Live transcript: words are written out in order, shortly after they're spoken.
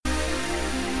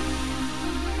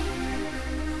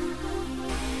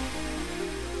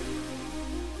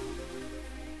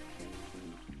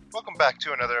Welcome back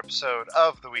to another episode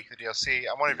of the Weekly DLC.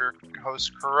 I'm one of your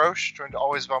hosts, Kurosh, joined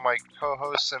always by my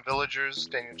co-hosts and villagers,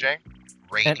 Daniel Jang.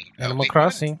 Animal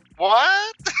Crossing.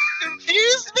 What?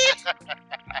 Confused me?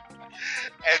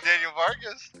 And Daniel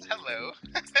Vargas. Hello.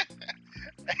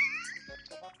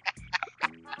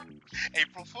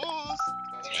 April Fools.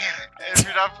 Damn it. And if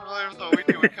you're not familiar with what we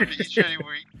do, we come to each and every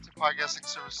week to podcasting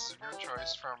services of your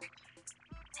choice, from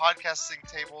podcasting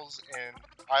tables in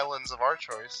islands of our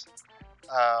choice.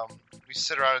 We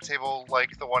sit around a table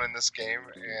like the one in this game,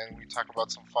 and we talk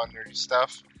about some fun, nerdy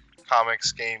stuff.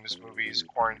 Comics, games, movies,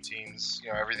 quarantines,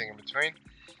 everything in between.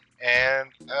 And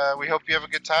we hope you have a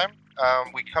good time.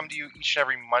 We come to you each and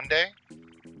every Monday.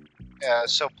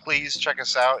 So please check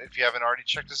us out. If you haven't already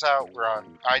checked us out, we're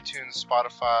on iTunes,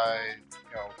 Spotify,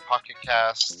 Pocket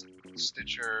Cast,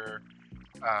 Stitcher,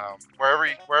 wherever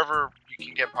you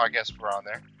can get podcasts, we're on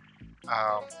there.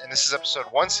 And this is episode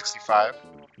 165.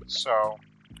 So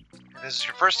if this is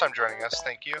your first time joining us,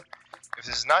 thank you. If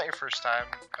this is not your first time,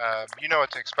 you know what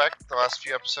to expect. The last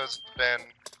few episodes have been...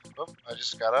 Oh, I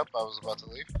just got up. I was about to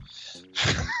leave.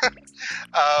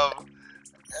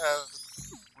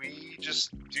 We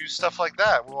just do stuff like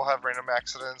that. We'll have random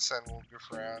accidents and we'll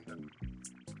goof around and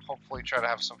hopefully try to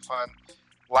have some fun.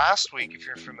 Last week, if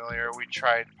you're familiar, we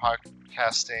tried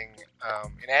podcasting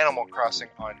in Animal Crossing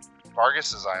on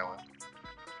Vargas's island.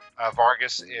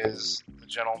 Vargas is the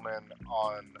gentleman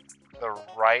on the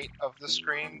right of the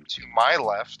screen to my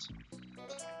left,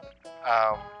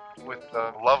 with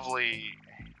the lovely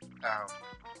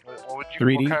what would you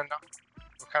 3D? What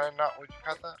kind of knot would you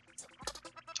cut that?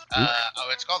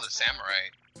 It's called the samurai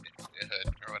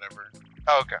hood or whatever.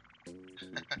 Oh, okay.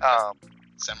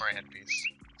 Samurai headpiece.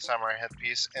 Samurai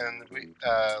headpiece, and we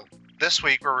this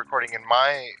week we're recording in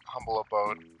my humble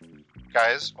abode.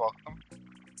 Guys, welcome.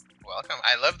 Welcome.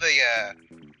 I love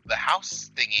the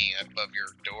house thingy above your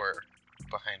door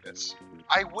behind us.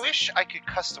 I wish I could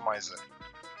customize it.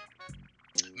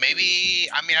 Maybe,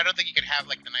 I don't think you could have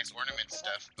like the nice ornament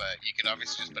stuff, but you could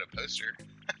obviously just put a poster.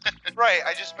 Right,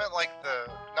 I just meant like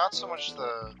not so much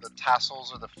the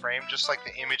tassels or the frame, just like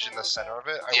the image in the center of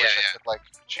it. I wish I could like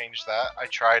change that. I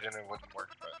tried and it wouldn't work,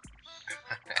 but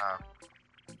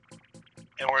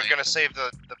and we're gonna save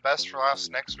the best for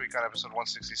last. Next week on episode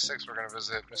 166, we're gonna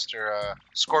visit Mr.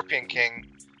 Scorpion King,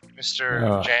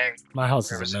 Mr. Jang. My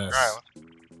house is a mess.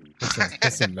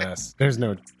 It's a mess. There's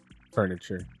no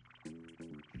furniture.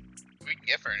 We can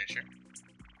get furniture.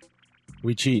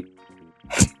 We cheat.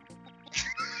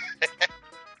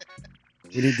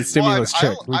 We need the stimulus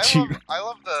check. We cheat. I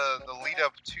love the lead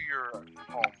up to your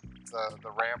home, the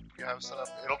ramp you have set up.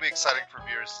 It'll be exciting for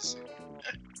viewers to see.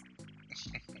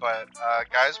 But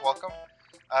guys, welcome.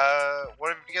 What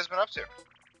have you guys been up to?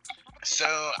 So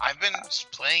I've been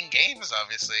playing games,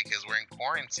 obviously, because we're in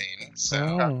quarantine.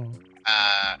 So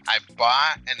I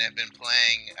bought and have been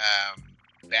playing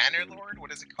Bannerlord.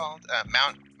 What is it called?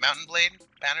 Mountain Blade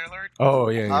Bannerlord. Oh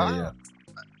yeah.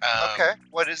 Okay,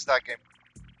 what is that game?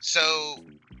 So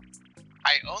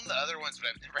I own the other ones, but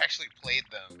I've never actually played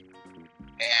them.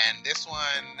 And this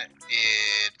one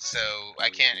is, so I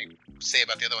can't say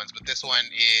about the other ones, but this one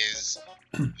is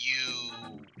you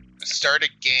start a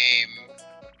game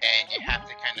and you have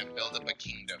to kind of build up a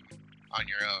kingdom on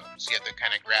your own. So you have to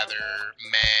kind of gather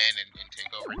men and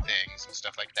take over things and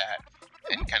stuff like that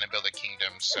and kind of build a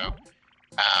kingdom. So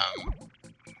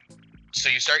so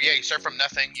you start from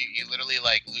nothing. You literally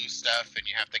like lose stuff and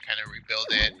you have to kind of rebuild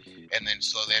it, and then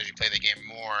slowly as you play the game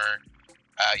more,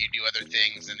 you do other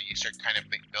things, and then you start kind of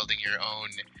building your own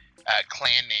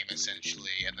clan name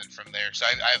essentially, and then from there. So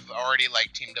I've already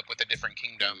like teamed up with a different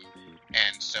kingdom,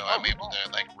 and so I'm able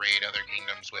to like raid other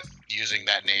kingdoms with using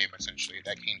that name, essentially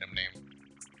that kingdom name.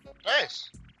 Nice.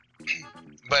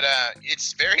 But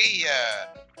it's very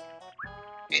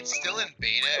it's still in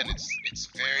beta, and it's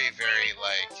very, very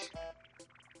like,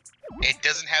 it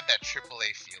doesn't have that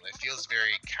AAA feel. It feels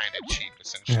very kind of cheap,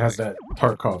 essentially. It has that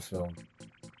Tarkov film.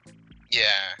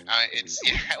 Yeah,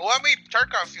 Well,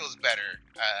 Tarkov feels better,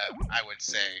 I would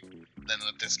say, than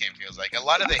what this game feels like. A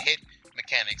lot of the hit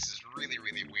mechanics is really,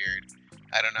 really weird.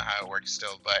 I don't know how it works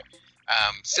still, but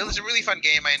still, it's a really fun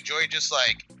game. I enjoy just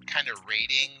like kind of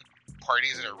raiding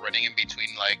parties that are running in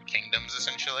between like kingdoms,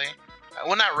 essentially.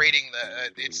 Well, not raiding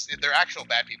they're actual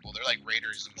bad people. They're like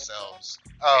raiders themselves.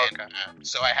 Oh, and, okay.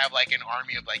 So I have like an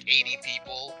army of like 80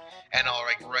 people, and I'll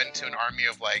like run to an army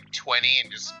of like 20 and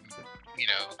just,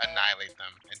 annihilate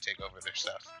them and take over their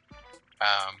stuff.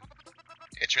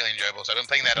 It's really enjoyable. So I've been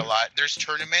playing that a lot. There's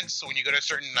tournaments. So when you go to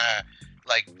certain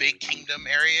like big kingdom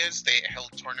areas, they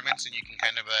held tournaments, and you can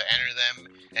kind of enter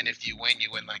them. And if you win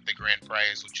like the grand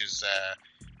prize, which is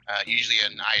Usually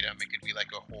an item. It could be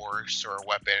like a horse or a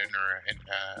weapon or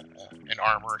an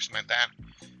armor or something like that.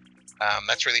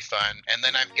 That's really fun. And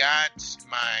then I've got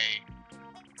my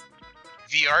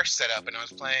VR set up, and I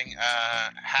was playing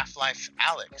Half-Life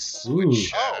Alyx,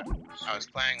 which I was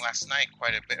playing last night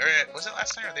quite a bit. Or was it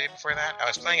last night or the day before that? I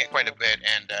was playing it quite a bit,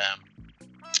 and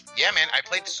yeah, man, I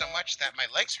played so much that my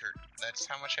legs hurt. That's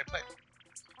how much I played.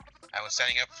 I was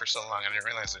setting up for so long, I didn't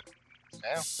realize it.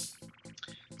 Yeah.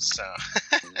 So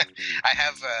I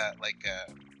have like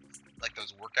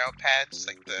those workout pads,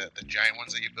 like the giant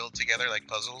ones that you build together, like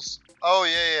puzzles. Oh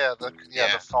yeah,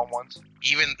 the foam ones.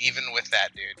 Even with that,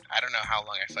 dude, I don't know how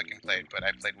long I fucking played, but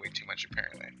I played way too much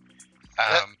apparently.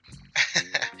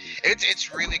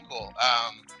 It's really cool.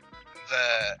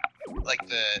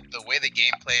 The way the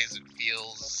game plays, it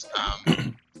feels.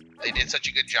 They did such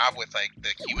a good job with like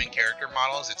the human character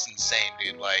models. It's insane,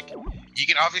 dude. Like you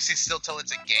can obviously still tell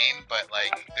it's a game, but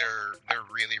like they're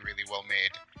really really well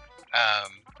made.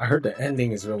 I heard the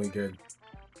ending is really good.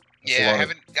 Yeah, I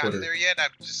haven't gotten there yet.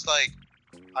 I'm just like,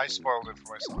 I spoiled it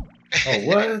for myself. Oh,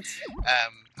 what?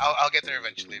 I'll get there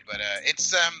eventually, but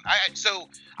it's so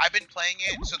I've been playing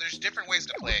it. So there's different ways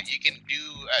to play it. You can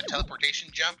do a teleportation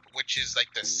jump, which is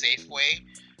like the safe way,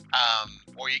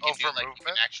 or you can do like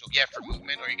an actual for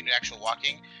movement, or you can do actual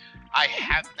walking. I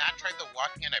have not tried the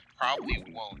walking, and I probably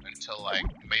won't until like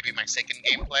maybe my second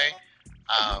gameplay.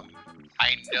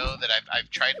 I know that I've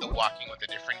tried the walking with a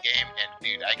different game, and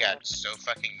dude, I got so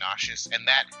fucking nauseous, and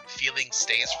that feeling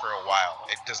stays for a while.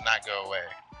 It does not go away.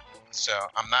 So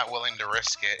I'm not willing to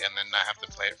risk it and then not have to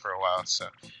play it for a while. So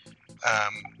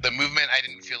the movement, I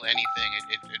didn't feel anything.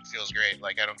 It feels great.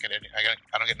 Like I don't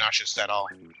get nauseous at all.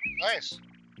 Nice.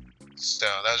 So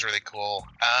that was really cool.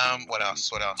 What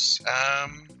else?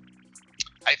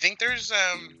 I think there's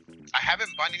I haven't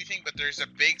bought anything, but there's a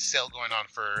big sale going on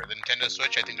for the Nintendo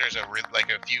Switch. I think there's a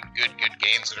few good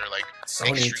games that are like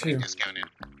Sony extremely too. discounted.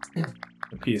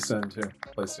 The PSN too,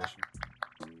 PlayStation.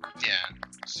 Yeah,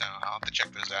 so I'll have to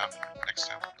check those out next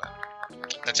time. But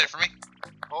that's it for me.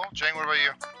 Well, Jane, what about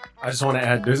you? I just want to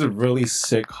add, there's a really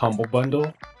sick Humble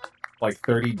Bundle, like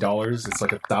 $30. It's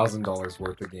like $1,000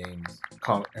 worth of games,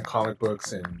 and comic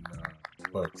books and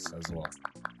books as well.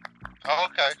 Oh,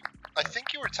 okay. I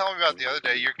think you were telling me about the other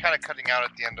day. You're kind of cutting out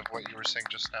at the end of what you were saying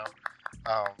just now,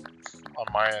 on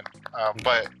my end.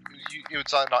 But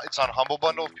it's on Humble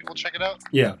Bundle. If people check it out.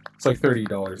 Yeah, it's like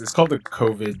 $30. It's called the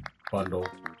COVID Bundle.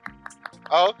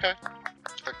 Oh, okay.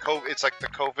 It's like the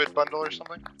COVID bundle or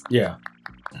something. Yeah.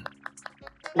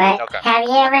 But Okay. have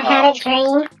you ever had a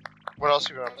dream? What else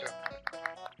have you been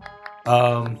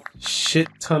up to? Shit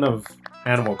ton of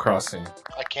Animal Crossing.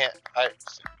 I can't. Can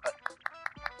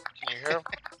you hear him?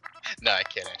 No, I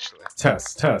can't actually.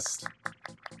 Test.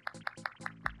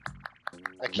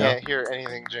 I can't hear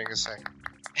anything Jing is saying.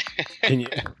 Can you?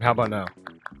 How about now?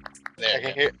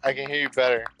 There. I can hear you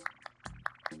better.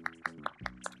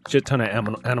 Shit ton of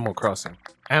Animal Crossing.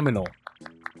 Animal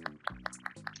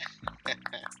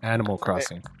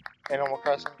Crossing. Animal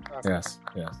Crossing. Okay. Yes.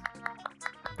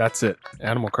 That's it.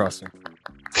 Animal Crossing.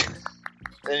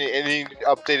 Any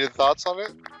updated thoughts on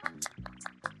it?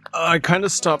 I kind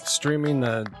of stopped streaming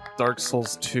the Dark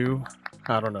Souls 2.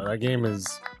 I don't know. That game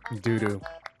is doo-doo.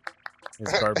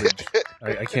 It's garbage.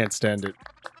 I can't stand it.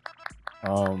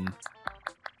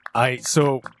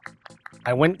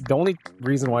 I went. The only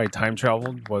reason why I time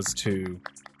traveled was to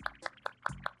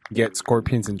get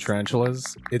scorpions and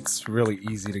tarantulas. It's really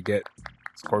easy to get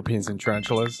scorpions and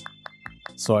tarantulas.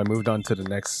 So I moved on to the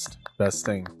next best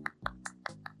thing.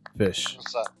 Fish.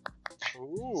 What's that?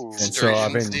 Ooh. And so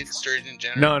I've been Sturgeon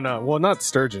general. No, well, not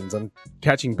sturgeons. I'm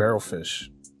catching barrelfish.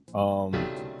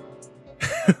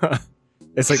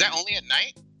 It's Is like that only at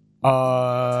night?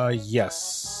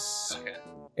 Yes. Okay.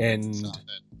 And Solid.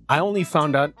 I only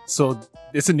found out. So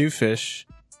it's a new fish.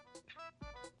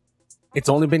 It's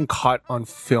only been caught on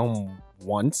film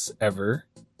once ever.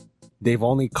 They've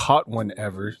only caught one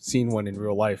ever, seen one in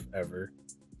real life ever.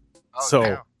 Oh, So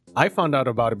damn. I found out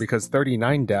about it because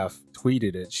 39 Daff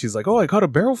tweeted it. She's like, "Oh, I caught a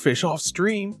barrelfish off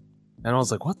stream," and I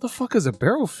was like, "What the fuck is a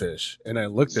barrelfish?" And I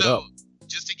looked it up.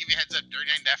 Just to give you a heads up,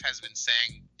 39 Def has been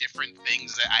saying different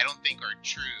things that I don't think are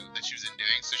true that she was been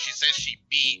doing. So she says she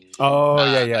beat Oh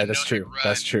yeah, a that's true. no-hit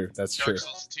That's run, true. That's true. Dark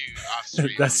Souls 2 off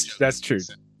stream. That's true.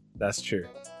 That's true.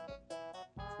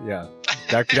 Yeah,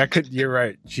 that could. You're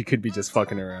right. She could be just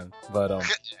fucking around. But I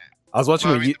was watching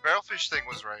Well, I a. mean, the barrelfish thing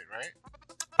was right?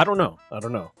 I don't know.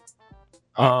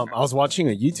 I was watching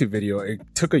a YouTube video. It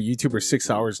took a YouTuber 6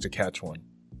 hours to catch one.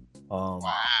 Wow.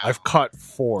 I've caught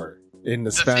 4 in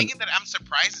the span. The thing that I'm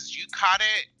surprised is you caught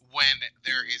it when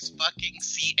there is fucking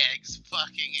sea eggs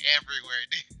fucking everywhere,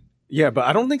 dude. Yeah, but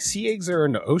I don't think sea eggs are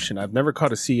in the ocean. I've never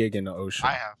caught a sea egg in the ocean.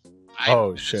 I have.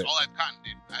 Oh, That's shit. all I've caught,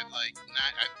 dude. I've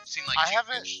seen like.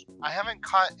 I haven't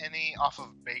caught any off of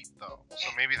bait though, so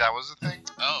maybe that was the thing.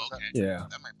 Oh, okay. Yeah.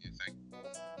 That might be a thing.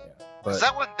 But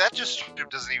That just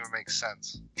doesn't even make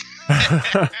sense.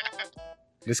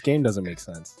 this game doesn't make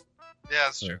sense. Yeah,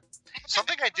 that's true.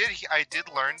 Something I did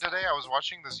learn today. I was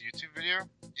watching this YouTube video.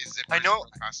 Is it I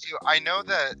know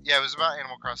that. Yeah, it was about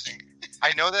Animal Crossing.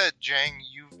 I know that Jang,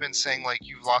 you've been saying like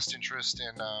you've lost interest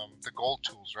in the gold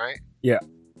tools, right? Yeah.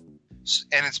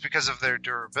 And it's because of their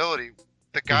durability.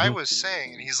 The guy Mhm. was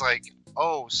saying, and he's like,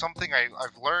 "Oh, something I've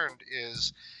learned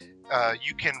is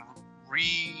you can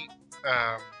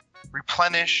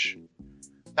replenish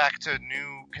back to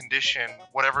new condition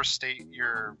whatever state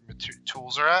your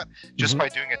tools are at just Mhm. by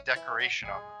doing a decoration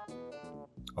on them."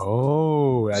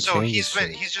 Oh, that So changes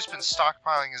shit. he's just been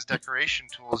stockpiling his decoration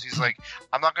tools. He's like,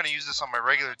 I'm not going to use this on my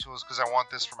regular tools because I want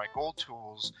this for my gold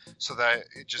tools, so that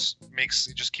it just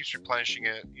keeps replenishing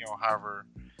it. However.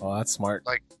 Oh, that's smart.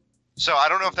 So I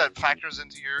don't know if that factors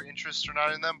into your interest or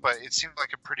not in them, but it seemed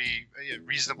like a pretty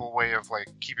reasonable way of like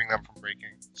keeping them from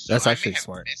breaking. So That's I may actually have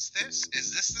smart. missed this.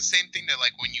 Is this the same thing that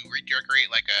like when you redecorate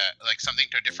like something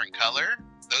to a different color?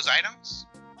 Those items?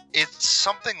 It's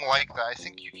something like that. I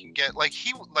think you can get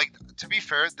to be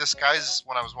fair, this guy's,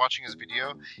 when I was watching his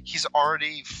video, he's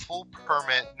already full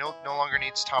permit. No longer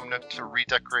needs Tom Nook to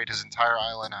redecorate his entire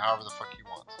island however the fuck he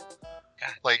wants.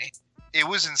 God, Like, dang. it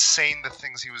was insane the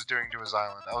things he was doing to his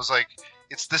island. I was like,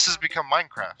 this has become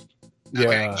Minecraft. Yeah.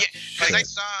 Okay, because I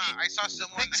shit. saw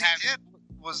someone Things that had. he did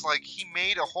was like he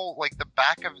made a whole the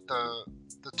back of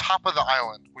the top of the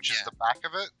island, which is Yeah. the back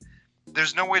of it.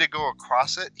 There's no way to go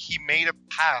across it. He made a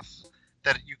path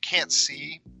that you can't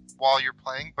see while you're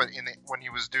playing, but when he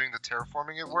was doing the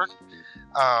terraforming at work,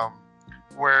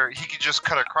 where he could just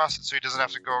cut across it, so he doesn't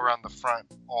have to go around the front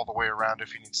all the way around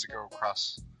if he needs to go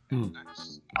across.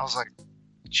 Nice. I was like,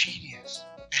 genius.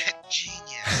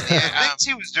 Genius. The Yeah, things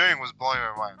he was doing was blowing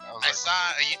my mind. I was I like, saw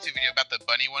a YouTube video about the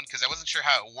bunny one because I wasn't sure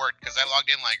how it worked because I logged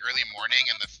in like early morning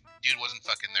and the dude wasn't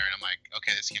fucking there and I'm like,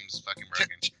 okay, this game's fucking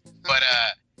broken. But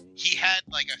he had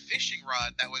like a fishing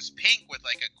rod that was pink with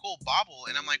like a cool bobble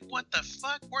and I'm like, what the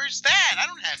fuck? Where's that? I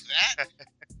don't have that.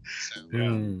 So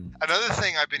Another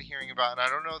thing I've been hearing about, and I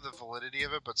don't know the validity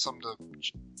of it, but something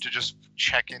to just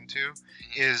check into,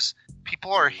 is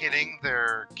people are hitting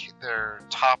their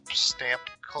top stamp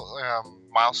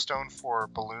milestone for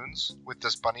balloons with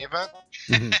this bunny event.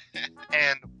 Mhm.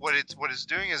 And what it's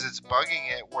doing is it's bugging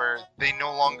it where they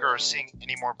no longer are seeing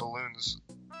any more balloons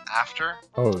after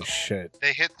Oh shit.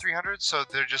 they hit 300. So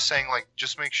they're just saying like,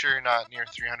 just make sure you're not near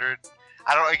 300.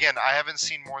 I haven't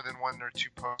seen more than one or two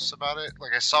posts about it.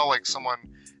 Like I saw like someone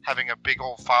having a big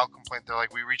old file complaint. They're like,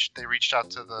 they reached out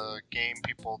to the game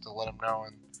people to let them know,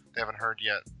 and they haven't heard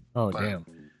yet. Oh But- damn.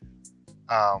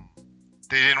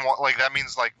 They didn't want that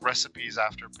means like recipes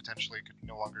after potentially could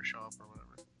no longer show up or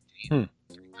whatever.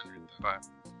 300 though. But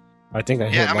I think I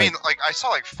hit. yeah, I like, mean like I saw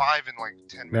like 5 in like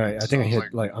 10 no, minutes. I think I was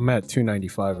hit like I'm at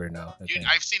 295 right now. I Dude, think.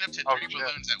 I've seen up to Oh, 3 shit.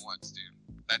 balloons at once, dude.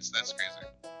 That's crazy.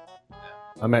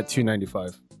 I'm at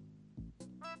 295.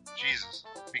 Jesus.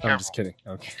 Be I'm careful. just kidding.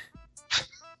 Okay.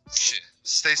 Shit.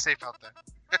 Stay safe out there.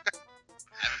 I haven't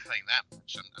been playing that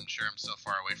much. I'm sure I'm still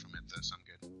far away from it though, so I'm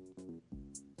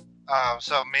good.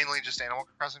 So mainly just Animal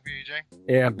Crossing for you, Jay?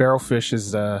 Yeah, barrelfish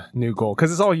is the new goal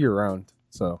because it's all year round.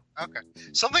 So Okay.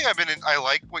 Something I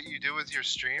like what you do with your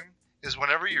stream is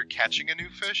whenever you're catching a new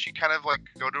fish, you kind of like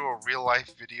go to a real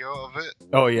life video of it.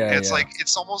 oh yeah, And it's yeah. like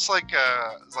it's almost like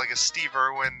a Steve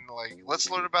Irwin let's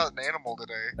learn about an animal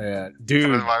today Yeah, kind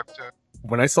dude. of vibe to it.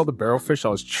 When I saw the barrelfish, I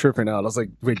was tripping out. I was like,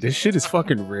 "Wait, this shit is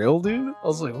fucking real, dude!" I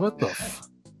was like, "What the?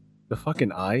 The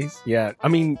fucking eyes?" Yeah, I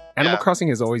mean, Animal Yeah. Crossing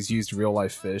has always used real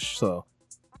life fish, so.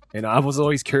 And I was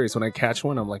always curious when I catch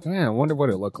one. I'm like, man, I wonder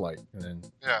what it looked like, and then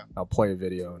Yeah. I'll play a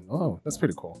video, and oh, that's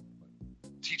pretty cool.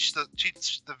 Teach the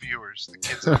viewers, the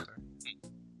kids out there.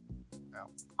 Yeah.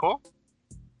 Cool.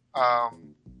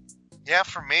 Yeah,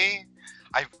 for me,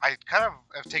 I kind of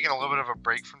have taken a little bit of a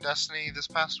break from Destiny this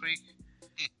past week,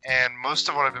 and most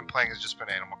of what I've been playing has just been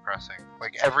Animal Crossing.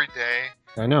 Like every day.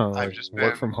 I know, I've like, just work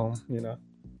been- from home, you know.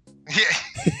 Yeah.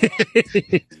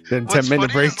 Then What's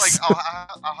 10-minute funny is, breaks.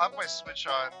 I'll have my Switch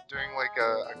on during like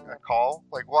a call.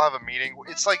 Like we'll have a meeting.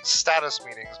 It's like status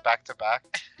meetings back to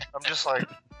back. I'm just like,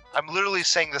 I'm literally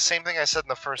saying the same thing I said in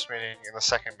the first meeting in the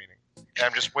second meeting, and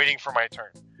I'm just waiting for my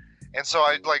turn. And so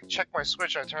I like check my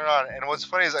Switch, I turn it on, and what's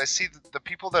funny is I see the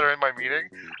people that are in my meeting.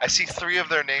 I see 3 of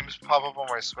their names pop up on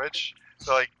my Switch.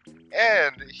 They're like,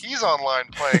 and he's online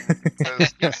playing.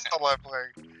 He's online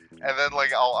playing. And then like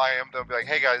they'll be like,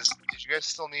 hey guys, did you guys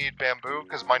still need bamboo?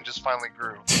 Because mine just finally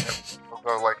grew. And we'll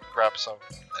go like grab some.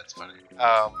 That's funny.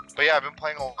 But yeah, I've been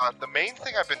playing a lot. The main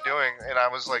thing I've been doing, and I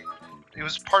was like, it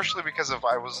was partially because it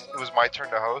was my turn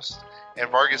to host. And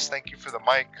Vargas, thank you for the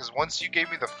mic, because once you gave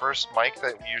me the first mic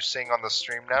that you're seeing on the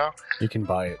stream now, You can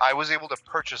buy it. I was able to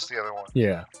purchase the other one.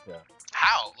 Yeah.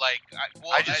 How? Like,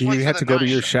 I just You went to had the to go to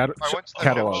Nook your shop. I went to the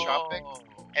Nook catalog. shopping,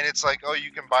 and it's like, oh,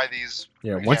 you can buy these.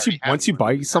 Yeah. Yeah, Once you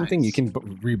buy something, Nice. you can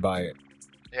rebuy it.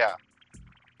 Yeah.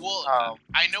 Well,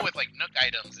 I know with like Nook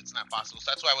items, it's not possible.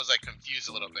 So that's why I was like confused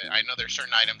a little bit. I know there's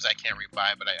certain items I can't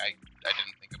rebuy, but I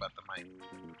didn't think about the mic.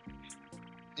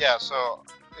 Yeah, so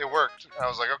it worked. I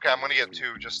was like, okay, I'm gonna get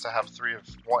 2 just to have 3 of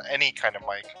any kind of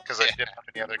mic, because I didn't have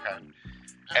any other kind.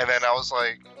 And then I was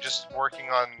like, just working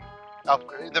on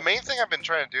the main thing I've been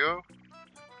trying to do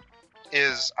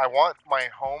is I want my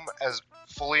home as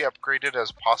fully upgraded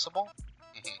as possible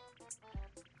Mhm.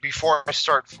 before I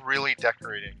start really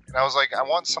decorating. And I was like, I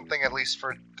want something at least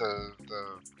for the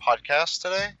podcast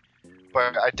today,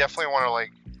 but I definitely want to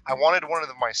I wanted one of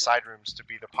my side rooms to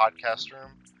be the podcast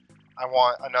room. I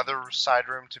want another side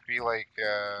room to be like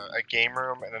a game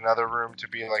room, and another room to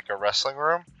be like a wrestling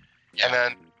room. Yeah. And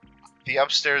then the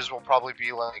upstairs will probably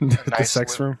be like a The nice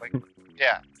sex room? Like,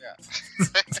 yeah.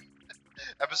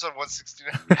 Episode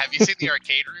 169. Have you seen the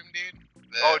arcade room, dude?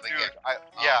 Oh, The dude. game-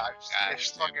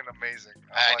 It's dude. fucking amazing.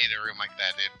 I need a room like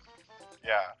that, dude.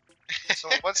 Yeah. So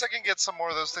once I can get some more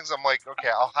of those things, I'm like, okay,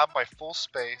 I'll have my full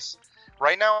space.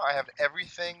 Right now, I have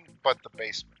everything but the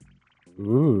basement.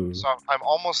 Ooh. So I'm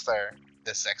almost there.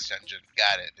 The sex dungeon.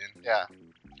 Got it, dude. Yeah.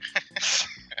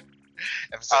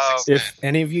 Episode Um, 69. If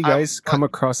any of you guys come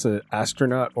across an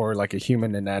astronaut or like a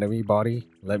human anatomy body,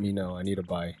 let me know. I need to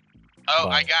buy. Oh,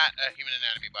 Wow. I got a human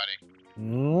anatomy body.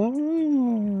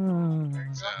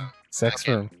 Mm. So Sex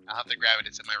okay. room. I'll have to grab it.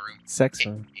 It's in my room. Sex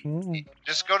room. Mm.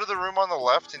 Just go to the room on the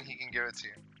left, and he can give it to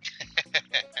you.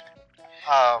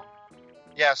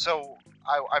 Yeah. So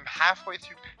I'm halfway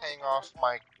through paying off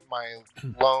my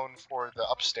loan for the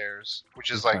upstairs,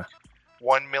 which is like Okay.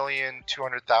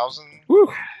 1,200,000. Woo.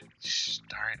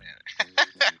 Darn it.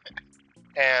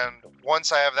 And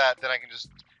once I have that, then I can just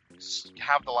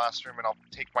have the last room, and I'll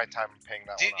take my time paying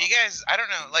that Dude, one you off. guys, I don't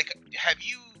know. Like, have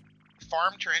you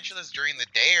farmed tarantulas during the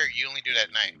day, or you only do it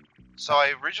at night? So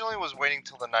I originally was waiting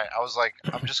till the night. I was like,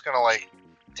 I'm just gonna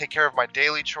take care of my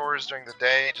daily chores during the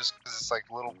day, just because it's like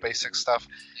little basic stuff.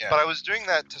 Yeah. But I was doing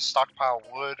that to stockpile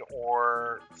wood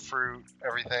or fruit,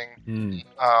 everything. Mm.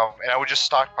 And I would just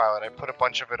stockpile it. I put a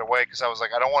bunch of it away because I was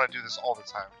like, I don't want to do this all the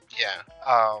time. Yeah.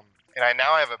 And I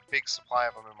now have a big supply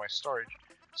of them in my storage.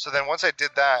 So then once I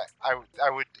did that, I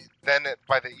would then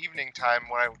by the evening time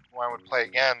when I would play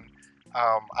again,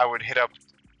 I would hit up.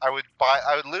 I would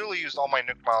literally use all my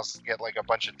Nook miles to get like a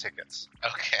bunch of tickets.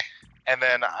 Okay. And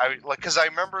then because I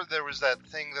remember there was that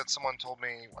thing that someone told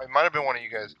me. It might have been one of you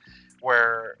guys,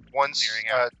 where once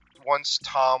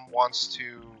Tom wants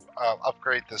to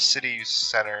upgrade the city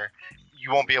center,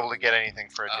 you won't be able to get anything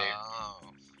for a day. Oh.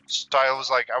 So I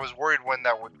was worried when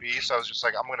that would be. So I was just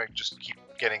like, I'm gonna just keep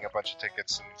getting a bunch of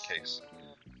tickets in case.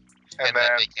 And then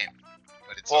they came.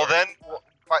 But it's well, already- then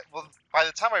by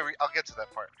the time I'll get to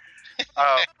that part,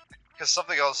 because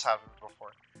something else happened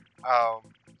before.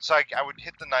 So I would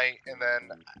hit the night, and then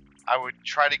I would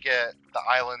try to get the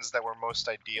islands that were most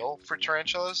ideal for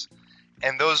tarantulas,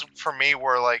 and those for me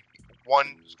were like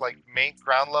one main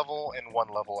ground level and one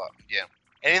level up. Yeah.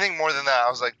 Anything more than that, I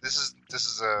was like, this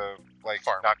is a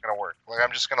Farm. not gonna work. Like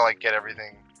I'm just gonna get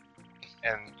everything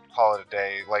and call it a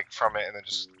day from it, and then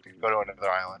just go to another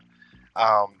island.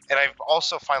 And I've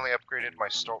also finally upgraded my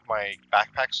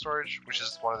backpack storage, which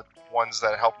is one of the ones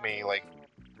that helped me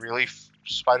really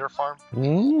spider farm.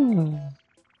 Mm.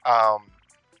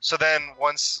 So then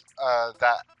once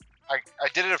that I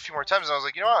did it a few more times, and I was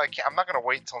like, you know what, I'm not gonna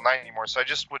wait till night anymore. So I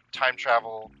just would time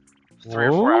travel 3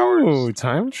 or 4 hours. Oh,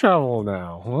 time travel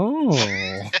now.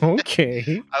 Oh,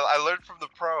 okay. I learned from the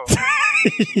pro.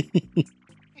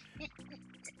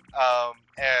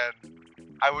 And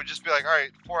I would just be like, all right,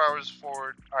 4 hours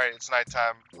forward. All right, it's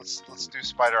nighttime. Let's do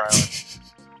Spider Island.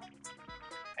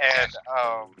 And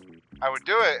I would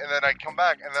do it, and then I'd come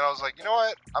back, and then I was like, you know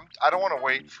what? I don't want to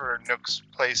wait for Nook's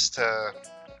place to.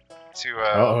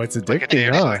 Oh, it's like a day addicting,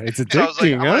 or huh? something. It's And I was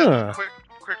like, I'm addicting, gonna huh?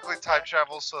 quickly time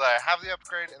travel so that I have the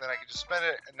upgrade, and then I can just spend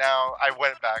it. And now I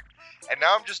went back, and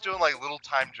now I'm just doing little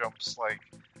time jumps,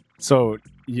 So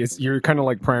you're kind of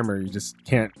like Primer. You just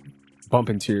can't bump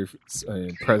into your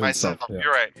present myself. self. Yeah.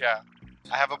 You're right. Yeah,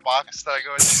 I have a box that I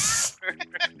go into.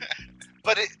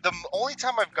 But the only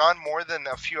time I've gone more than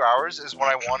a few hours is when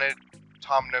I wanted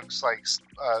Tom Nook's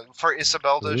for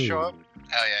Isabel to show up.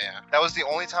 Oh yeah. That was the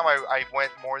only time I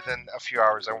went more than a few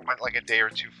hours. I went like a day or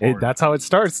two Hey, forward. that's how it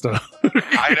starts, though.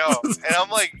 I know, and I'm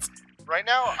like, right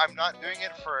now I'm not doing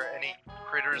it for any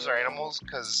critters or animals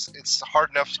because it's hard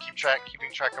enough to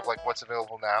keeping track of like what's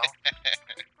available now.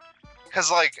 Because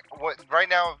like right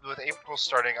now with April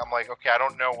starting, I'm like, okay, I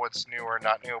don't know what's new or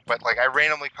not new, but like I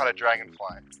randomly caught a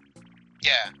dragonfly.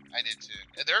 Yeah, I did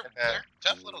too. They're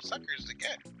tough little suckers to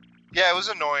get. Yeah, it was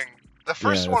annoying. The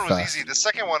first Yeah, one was fast. easy. The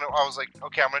second one, I was like,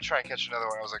 okay, I'm gonna try and catch another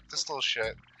one. I was like, this little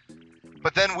shit.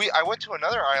 But then I went to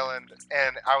another island,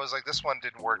 and I was like, this one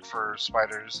didn't work for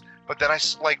spiders. But then I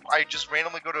just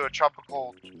randomly go to a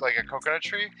tropical, like a coconut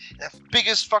tree, and the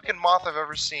biggest fucking moth I've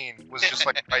ever seen was just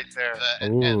like right there. The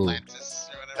Ooh.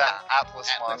 Atlantis or whatever. That Atlas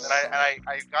moth. And I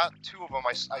got two of them.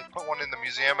 I put one in the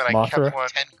museum, and I Mothra? kept one.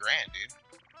 $10,000,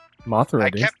 dude. Mothra, I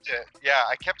dude. kept it. Yeah,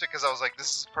 I kept it because I was like, this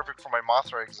is perfect for my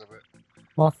Mothra exhibit.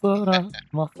 Mothra,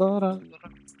 Mothra.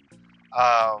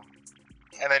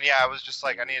 And then yeah, I was just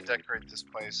like, I need to decorate this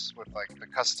place with like the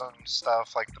custom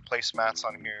stuff, like the placemats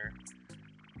on here.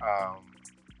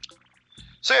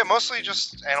 So yeah, mostly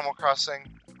just Animal Crossing.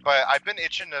 But I've been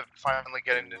itching to finally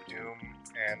get into Doom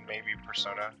and maybe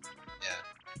Persona.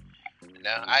 Yeah.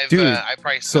 No, I've Dude, I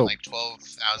probably so- spent like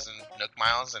 12,000 Nook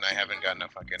miles, and I haven't gotten a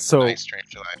fucking So- nice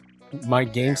tarantula. My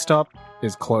GameStop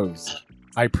is closed.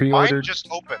 I Mine pre-ordered. just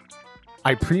opened.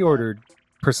 I pre-ordered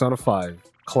Persona 5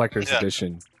 Collector's Yeah.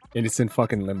 Edition, and it's in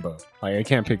fucking limbo. Like, I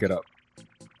can't pick it up.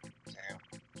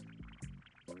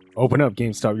 Damn. Open up,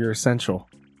 GameStop. You're essential.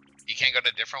 You can't go to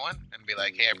a different one and be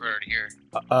like, hey, I pre-ordered here.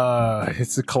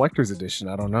 It's a Collector's Edition.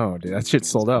 I don't know, dude. That shit's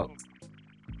sold out.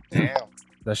 Damn.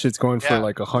 That shit's going for Yeah.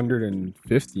 like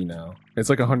 $150 now. It's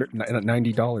like $190.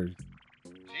 Jeez.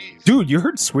 Dude, you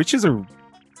heard Switches are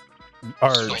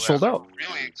sold out.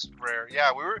 Really rare.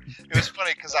 Yeah, it was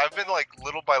funny because I've been like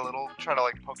little by little trying to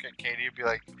like poke at Katie and be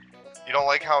like, you don't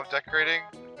like how I'm decorating?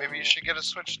 Maybe you should get a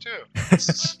Switch too.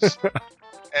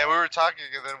 And we were talking,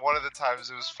 and then one of the times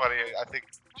it was funny. I think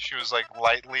she was like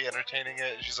lightly entertaining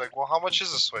it. She's like, "Well, how much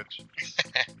is a Switch?"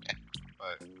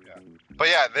 But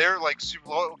yeah, they're like super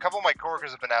low. A couple of my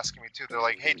coworkers have been asking me too. They're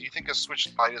like, "Hey, do you think a Switch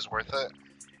Lite is worth it?"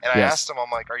 And I Yes. asked them,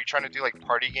 I'm like, "Are you trying to do like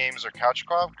party games or couch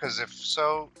co-op? Because if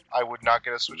so, I would not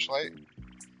get a Switch Lite."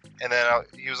 And then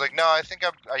he was like, "No, I think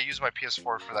I use my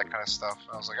PS4 for that kind of stuff."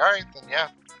 I was like, "All right, then yeah,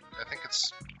 I think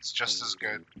it's just as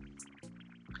good."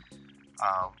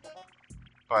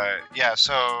 But yeah,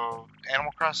 so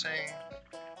Animal Crossing,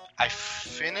 I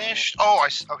finished.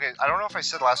 Okay. I don't know if I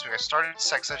said last week. I started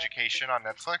Sex Education on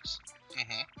Netflix.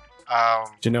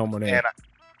 Mm-hmm. Janelle Monáe.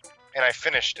 And I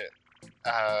finished it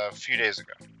a few days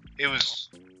ago. It was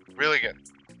really good.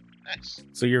 Nice.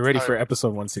 So you're ready for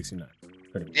episode 169.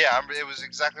 Pretty much. Yeah, it was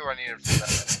exactly what I needed for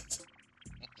that.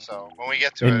 So when we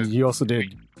get to And it, you also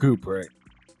did Goop, right?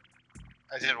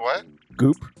 I did what?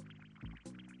 Goop?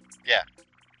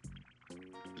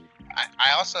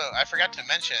 I forgot to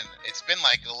mention, it's been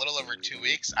like a little over 2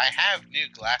 weeks. I have new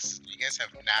glasses. You guys have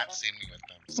not seen me with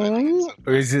them. So I think it's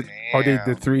Or is it? Are they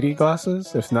the Damn. 3D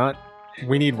glasses? If not,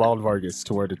 we need Wild Vargas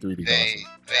to wear the 3D they glasses.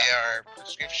 are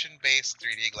prescription-based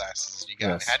 3D glasses. You got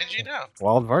Yes. me. How did you know?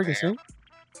 Wild Vargas, Damn.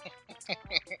 eh?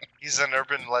 He's an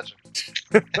urban legend.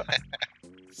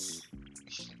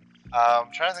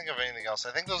 I'm trying to think of anything else.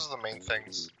 I think those are the main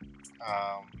things.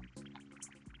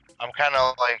 I'm kind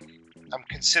of like, I'm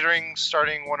considering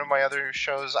starting one of my other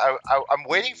shows. I'm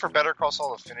waiting for Better Call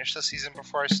Saul to finish the season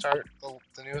before I start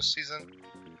the newest season.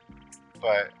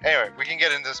 But anyway, we can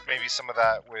get into maybe some of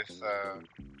that with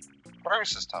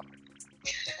Vargas's topic.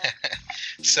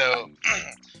 So,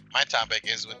 my topic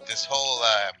is with this whole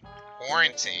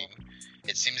quarantine.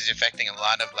 It seems to be affecting a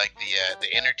lot of like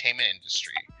the entertainment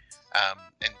industry.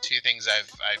 And two things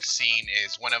I've seen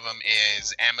is one of them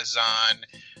is Amazon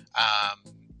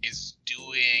is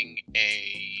doing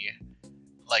a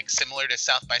like similar to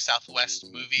South by Southwest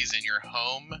movies in your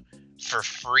home for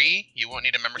free. You won't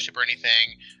need a membership or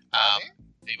anything.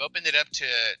 They've opened it up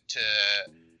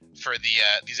for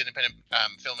these independent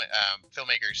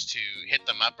filmmakers to hit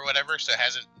them up or whatever. So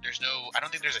I don't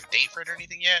think there's a date for it or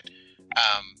anything yet.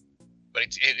 But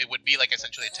it would be like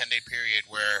essentially a 10-day period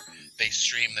where they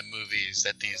stream the movies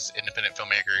that these independent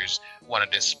filmmakers want to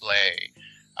display.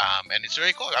 And it's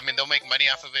really cool. I mean, they'll make money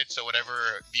off of it. So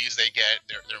whatever views they get,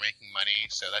 they're making money.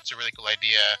 So that's a really cool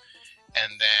idea.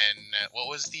 And then what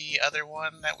was the other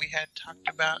one that we had talked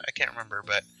about? I can't remember,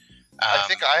 but I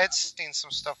think I had seen some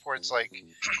stuff where it's like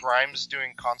Grimes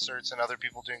doing concerts and other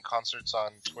people doing concerts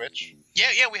on Twitch.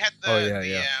 Yeah, we had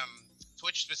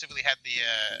Twitch specifically had the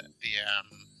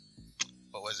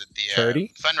what was it? The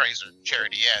Charity? fundraiser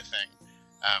charity, thing.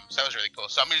 So that was really cool.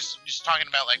 So I'm just talking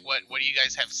about like what do you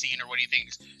guys have seen, or what do you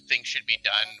think things should be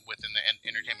done within the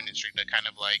entertainment industry to kind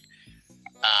of like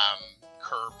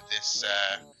curb this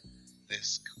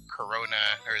this corona,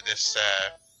 or this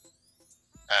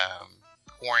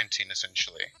quarantine,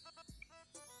 essentially.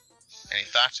 Any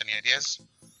thoughts? Any ideas?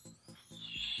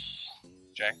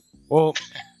 Jay? Well,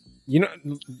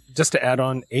 just to add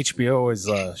on, HBO is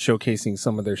showcasing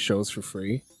some of their shows for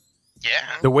free.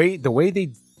 Yeah. The way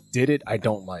they did it, I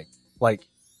don't like. Like,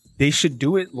 they should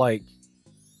do it like,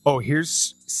 oh,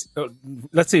 here's,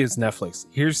 let's say it's Netflix.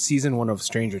 Here's season 1 of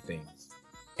Stranger Things,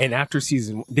 and after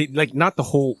season, they like not the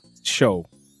whole show.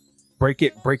 Break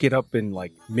it up in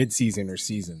like mid-season or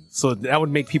season, so that would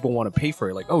make people want to pay for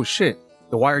it. Like, oh shit,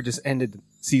 The Wire just ended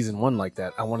season 1 like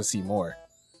that. I want to see more.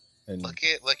 And Look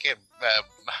at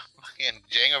fucking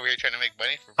Jang over here trying to make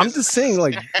money for business. I'm just saying,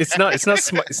 like,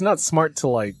 it's not smart to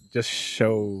like just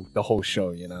show the whole show.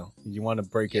 You want to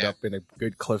break it up in a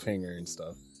good cliffhanger and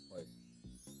stuff. Like,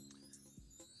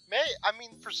 I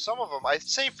mean, for some of them, I'd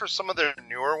say for some of their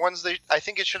newer ones, I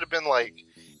think it should have been like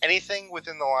anything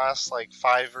within the last like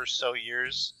 5 or so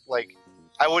years. Like,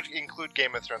 I would include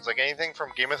Game of Thrones. Like, anything from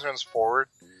Game of Thrones forward,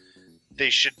 they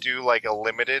should do like a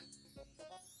limited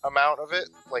amount of it,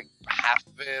 like half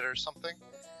of it or something.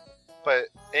 But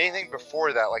anything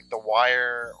before that, like The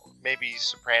Wire, maybe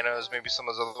Sopranos, maybe some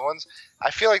of those other ones,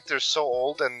 I feel like they're so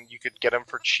old and you could get them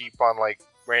for cheap on like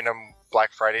random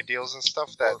Black Friday deals and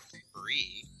stuff that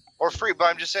or free. But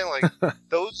I'm just saying, like,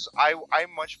 those I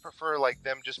much prefer like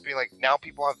them just being like, now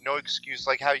people have no excuse,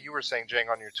 like how you were saying, Jang,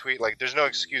 on your tweet, like there's no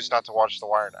excuse not to watch The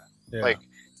Wire now. yeah. Like,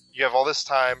 you have all this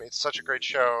time, it's such a great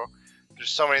show, there's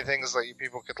so many things that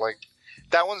people could like.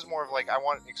 That one's more of like, I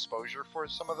want exposure for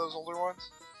some of those older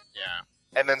ones.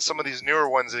 Yeah. And then some of these newer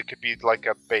ones, it could be like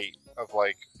a bait of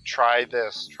like, try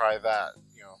this, try that,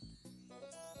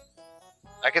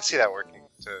 I could see that working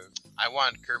too. I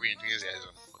want Kirby Enthusiasm.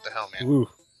 What the hell, man? Ooh.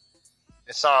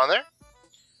 It's not on there?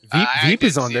 Veep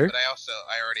is on there. But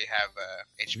I already have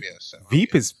HBO. So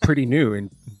Veep is pretty new, and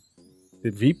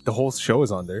the whole show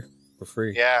is on there for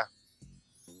free. Yeah.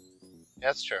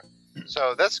 That's true.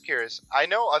 So that's curious. I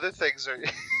know other things are.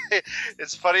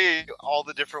 It's funny all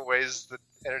the different ways the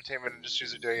entertainment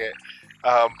industries are doing it.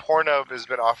 Pornhub has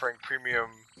been offering premium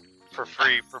for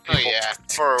free for people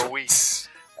for a week.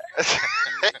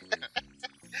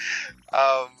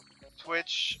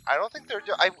 Twitch, I don't think they're.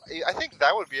 I think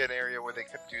that would be an area where they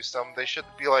could do some. They should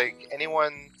be like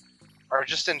anyone, or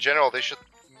just in general, they should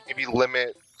maybe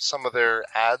limit some of their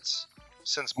ads,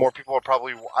 since more people are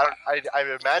probably. I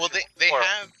imagine. Well, they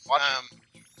have. watching.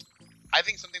 I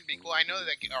think something would be cool. I know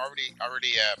that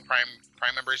already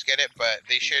Prime members get it, but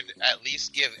they should at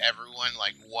least give everyone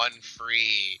like one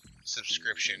free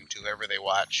subscription to whoever they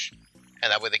watch,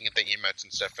 and that way they can get the emotes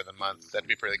and stuff for the month. That'd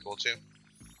be pretty cool too.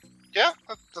 Yeah,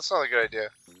 that's not a good idea.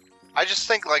 I just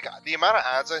think like the amount of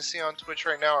ads I see on Twitch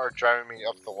right now are driving me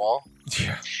up the wall.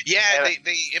 Yeah,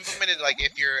 they implemented like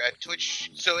if you're a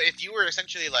Twitch, so if you were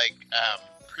essentially like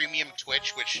premium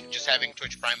Twitch, which just having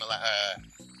Twitch Prime,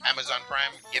 Amazon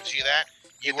Prime gives you that,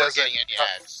 you weren't getting any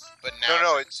ads. But now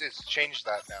No, it's changed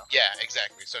that now. Yeah,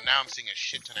 exactly. So now I'm seeing a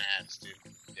shit ton of ads, dude.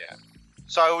 Yeah.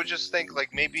 So I would just think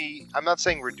like maybe I'm not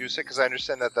saying reduce it because I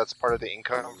understand that that's part of the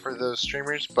income for those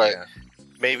streamers, but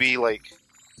maybe like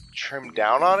trim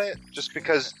down on it just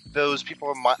because those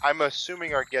people I'm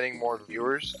assuming are getting more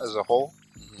viewers as a whole.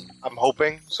 Mm-hmm. I'm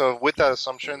hoping. So with that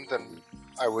assumption, then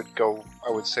I would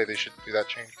say they should do that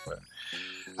change. But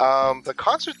the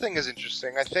concert thing is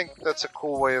interesting. I think that's a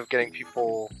cool way of getting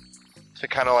people to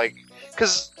kind of like,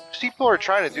 because people are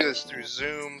trying to do this through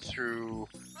Zoom, through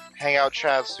Hangout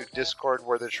chats, through Discord,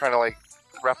 where they're trying to like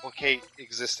replicate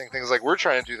existing things. Like we're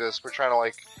trying to do this. We're trying to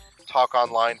like talk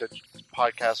online to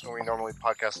podcast when we normally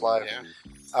podcast live.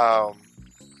 Yeah.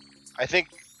 I think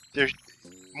there's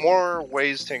more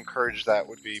ways to encourage that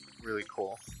would be really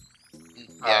cool.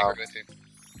 Yeah, I agree with you.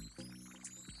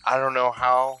 I don't know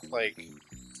how, like...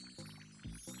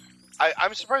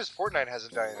 I'm surprised Fortnite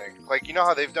hasn't done anything. Like, you know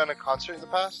how they've done a concert in the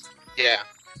past? Yeah.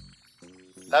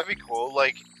 That'd be cool.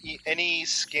 Like, any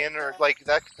skin or, like,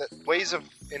 that ways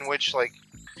in which, like,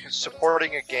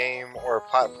 supporting a game or a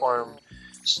platform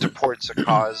supports a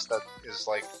cause that is,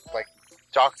 like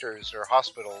doctors or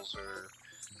hospitals or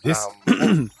this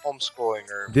homeschooling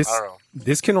or, I don't know.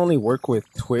 This can only work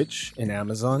with Twitch and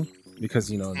Amazon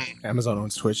because, Amazon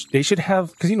owns Twitch. They should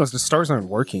have, because, the stars aren't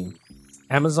working.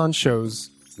 Amazon shows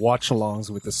watch-alongs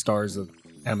with the stars of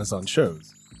Amazon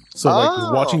shows. So, like,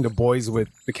 you're watching The Boys with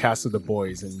the cast of The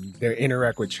Boys, and they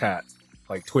interact with chat,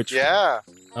 like Twitch. Yeah.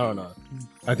 I don't know.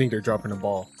 I think they're dropping the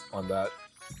ball on that.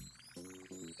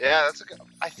 Yeah,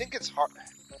 I think it's hard.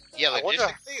 Yeah, I wonder-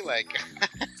 logistically, like,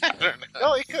 I don't know.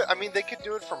 No, it could. I mean, they could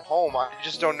do it from home. I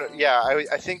just don't know. Yeah,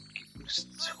 I think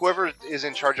whoever is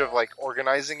in charge of like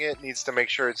organizing it needs to make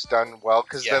sure it's done well.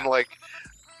 Because then, like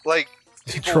people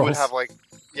would Trolls. have like,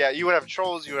 yeah, you would have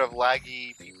trolls. You would have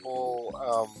laggy people,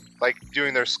 like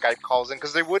doing their Skype calls in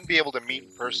because they wouldn't be able to meet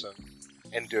in person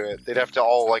and do it. They'd have to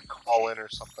all like call in or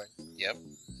something. Yep.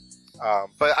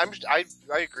 But I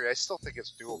agree. I still think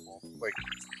it's doable. Like,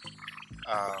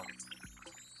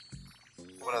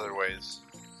 what other ways?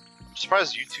 I'm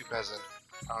surprised YouTube hasn't.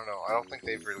 I don't know. I don't think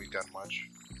they've really done much.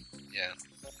 Yeah.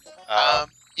 Um,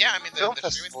 Yeah, I mean, film the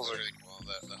festivals streaming are- really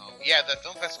cool. The home. Yeah, the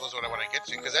film festival is what I want to get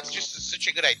to because that's just such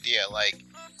a good idea. Like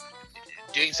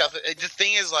doing stuff. The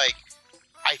thing is, like,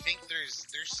 I think there's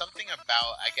something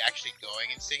about like actually going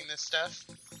and seeing this stuff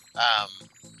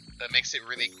that makes it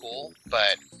really cool.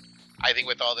 But I think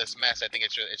with all this mess, I think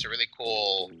it's a really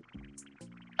cool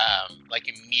like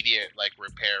immediate like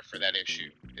repair for that issue.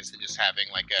 Is just having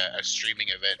like a streaming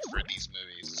event for these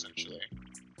movies essentially.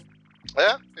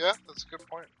 Yeah, that's a good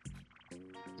point.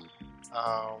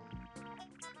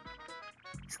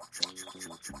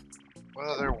 What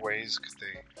other ways could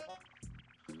they?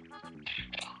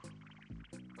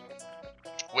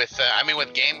 With I mean,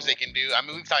 with games they can do. I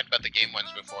mean, we've talked about the game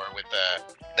ones before with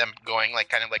them going like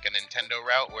kind of like a Nintendo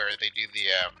route where they do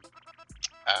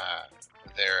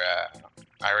their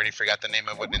I already forgot the name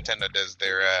of what Nintendo does.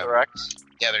 Their Directs?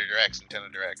 yeah, their directs,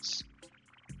 Nintendo directs.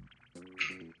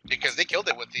 Because they killed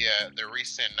it with the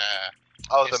recent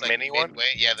Oh, it's the like mini one?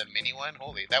 Midway. Yeah, the mini one.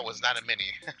 Holy, that was not a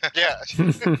mini. Yeah.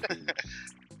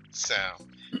 So,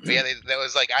 but yeah, that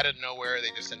was like out of nowhere. They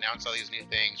just announced all these new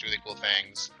things, really cool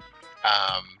things.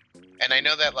 And I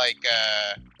know that like,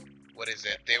 what is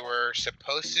it? They were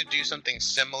supposed to do something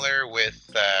similar with,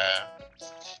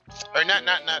 or not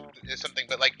something,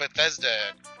 but like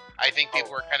Bethesda. I think people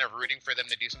were kind of rooting for them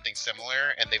to do something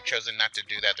similar, and they've chosen not to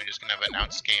do that. They're just going to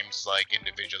announce games like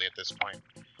individually at this point,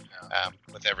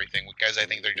 with everything, because I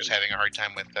think they're just having a hard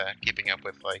time with keeping up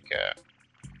with like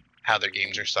how their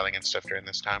games are selling and stuff during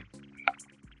this time.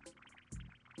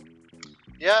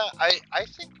 Yeah, I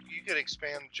think you could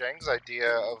expand Jang's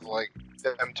idea of like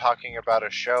them talking about a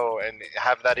show and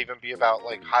have that even be about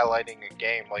like highlighting a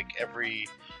game, like every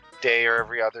day or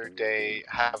every other day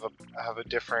have a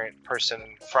different person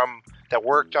from that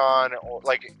worked on, or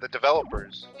like the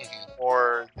developers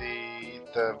or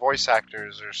the voice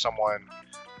actors or someone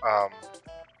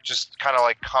just kind of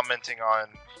like commenting on,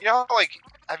 you know, like,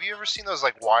 have you ever seen those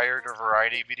like Wired or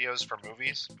Variety videos for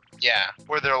movies Yeah,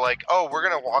 where they're like, oh, we're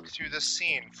gonna walk through this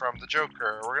scene from the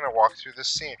Joker, or we're gonna walk through this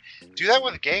scene. Do that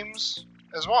with games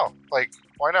as well. Like,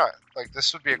 why not? Like,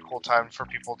 this would be a cool time for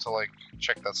people to like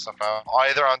check that stuff out,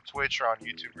 either on Twitch or on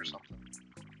YouTube or something.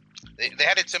 they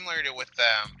had it similar to with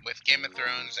Game of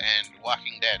Thrones and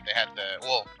Walking Dead. They had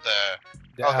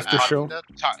The after show.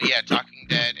 Talking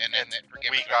Dead, and then for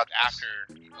Game We of Got Thrones after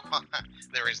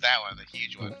there was that one, the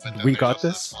huge one. But then We there's Got also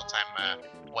This? the small-time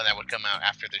one that would come out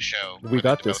after the show. We where the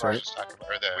Got This, developers just talk about-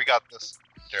 or the We got this.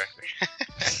 director.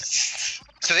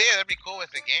 So yeah, that'd be cool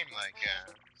with the game, like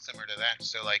similar to that.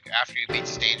 So like after you beat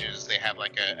stages, they have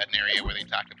like an area where they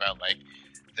talk about like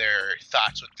their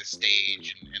thoughts with the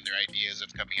stage and their ideas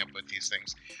of coming up with these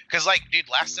things. Because like, dude,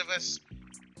 Last of Us,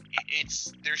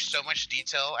 there's so much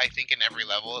detail. I think in every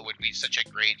level, it would be such a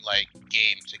great like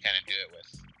game to kind of do it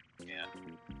with.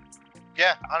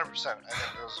 Yeah, 100%. I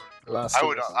think those. Last I of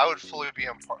would Us. I would fully be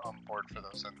on board for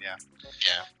those. And yeah,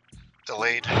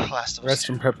 delayed Last of Us. Rest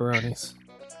in pepperonis.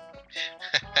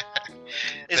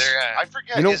 I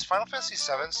forget. You know- Is Final Fantasy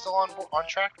VII still on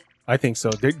track? I think so.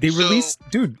 They So- released,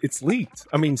 dude. It's leaked.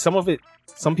 I mean,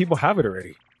 some people have it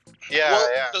already. Yeah, Well,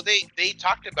 yeah. so they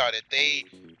talked about it. They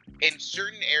in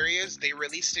certain areas they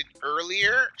released it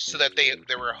earlier so that they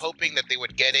were hoping that they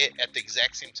would get it at the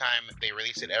exact same time that they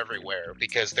released it everywhere,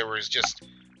 because there was just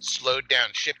slowed down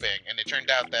shipping, and it turned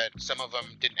out that some of them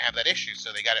didn't have that issue,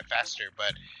 so they got it faster.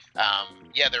 But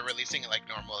yeah, they're releasing it like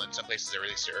normal. In some places they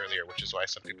released it earlier, which is why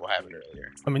some people have it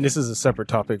earlier. I mean, this is a separate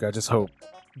topic. I just hope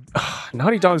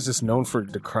Naughty Dog's just known for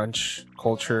the crunch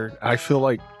culture. I feel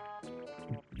like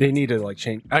they need to like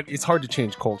change. It's hard to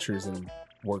change cultures in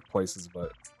workplaces,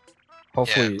 but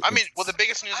hopefully, Yeah. I mean, well, the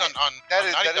biggest news on that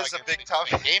is- Naughty that is Dog a big the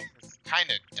topic. game is kind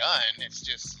of done. It's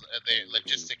just they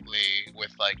logistically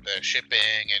with like the shipping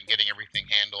and getting everything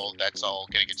handled. That's all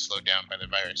going to get slowed down by the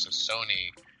virus. So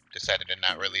Sony decided to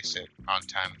not release it on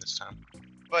time this time.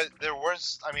 But there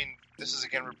was, I mean, this is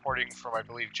again reporting from, I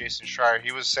believe, Jason Schreier.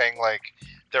 He was saying like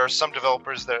there are some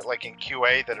developers that like in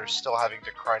QA that are still having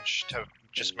to crunch to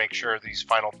just make sure these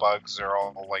final bugs are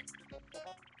all like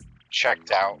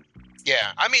checked out.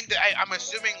 Yeah, I mean, I'm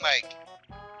assuming like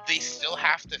they still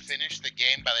have to finish the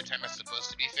game by the time it's supposed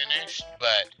to be finished,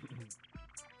 but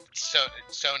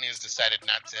Sony has decided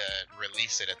not to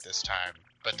release it at this time.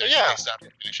 But they still have to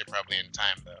finish it probably in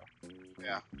time, though.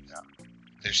 Yeah.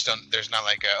 There's not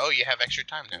like a, you have extra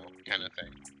time now kind of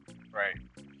thing. Right.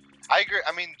 I agree.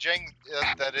 I mean, Jang,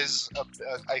 that is,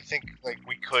 I think, like,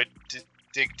 we could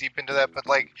dig deep into that, but,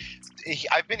 like,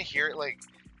 I've been here, like,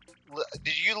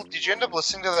 did you end up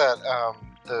listening to that,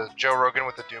 the Joe Rogan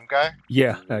with the Doom guy?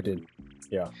 Yeah, I did.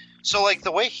 Yeah. So, like,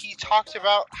 the way he talked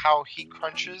about how he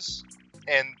crunches,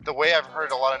 and the way I've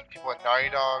heard a lot of people at Naughty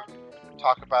Dog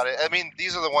talk about it, I mean,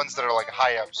 these are the ones that are, like,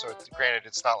 high up, so granted,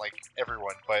 it's not, like,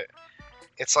 everyone, but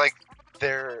it's like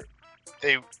they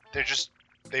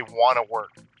want to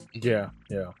work. Yeah.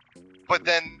 But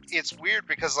then it's weird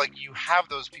because, like, you have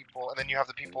those people, and then you have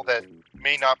the people that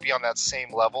may not be on that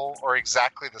same level or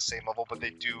exactly the same level, but they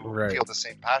do feel the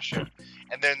same passion.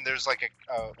 And then there's like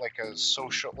a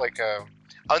social, like a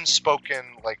unspoken,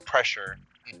 like, pressure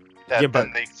that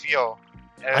then they feel,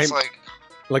 and it's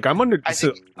I'm under.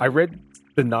 I read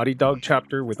the Naughty Dog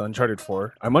chapter with Uncharted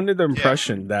 4. I'm under the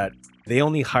impression that they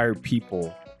only hire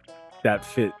people that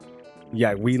fit.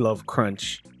 Yeah, we love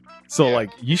crunch. So, like,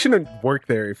 you shouldn't work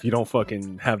there if you don't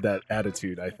fucking have that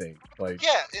attitude, I think. Like,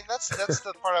 yeah, and that's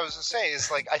the part I was gonna say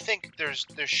is, like, I think there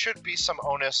should be some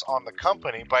onus on the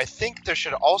company, but I think there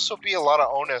should also be a lot of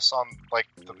onus on, like,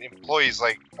 the employees.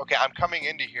 Like, okay, I'm coming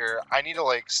into here, I need to,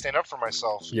 like, stand up for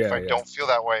myself if I don't feel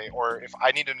that way, or if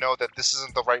I need to know that this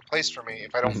isn't the right place for me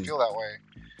if I don't feel that way,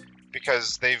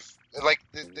 because they've, like,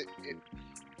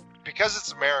 because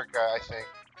it's America, I think.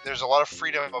 There's a lot of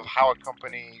freedom of how a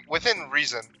company, within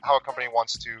reason, how a company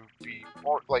wants to be,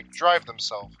 or, like, drive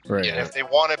themselves. Right. And if they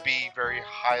want to be very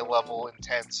high level,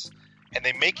 intense, and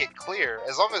they make it clear,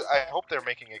 as long as, I hope they're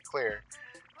making it clear,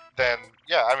 then,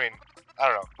 yeah, I mean, I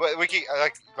don't know. But we could,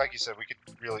 like you said, we could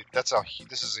really,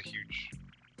 this is a huge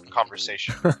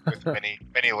conversation with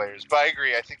many layers. But I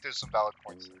agree, I think there's some valid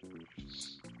points there.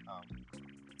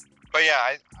 But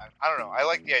yeah, I don't know. I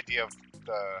like the idea of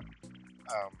the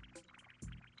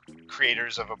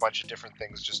creators of a bunch of different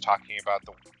things just talking about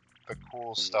the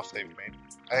cool stuff they've made.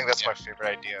 I think that's my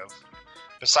favorite idea of,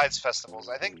 besides festivals.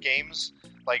 I think games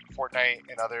like Fortnite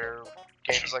and other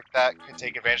games like that could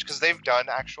take advantage because they've done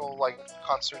actual, like,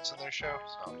 concerts in their show.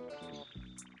 So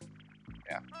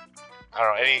yeah, I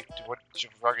don't know.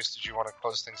 Vargas, did you want to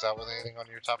close things out with anything on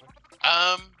your topic?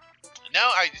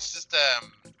 No, it's just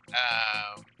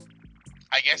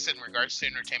I guess in regards to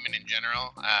entertainment in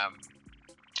general,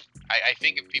 I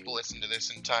think if people listen to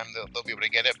this in time, they'll be able to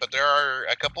get it. But there are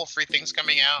a couple free things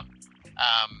coming out.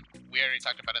 We already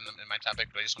talked about it in my topic,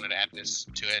 but I just wanted to add this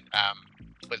to it.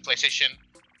 With PlayStation,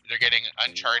 they're getting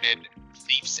Uncharted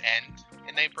Thief's End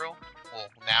in April. Well,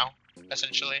 now,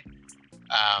 essentially.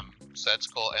 So that's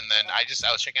cool. And then I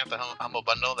was checking out the Humble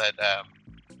Bundle that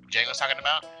Jang was talking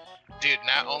about. Dude,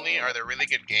 not only are there really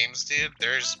good games, dude,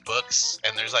 there's books,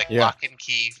 and there's, like, Lock and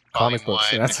Key comic Volume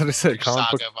books. 1. That's what I said.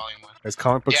 Saga Volume 1. There's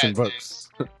comic books and books.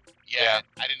 Yeah,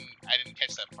 I didn't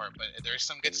catch that part, but there's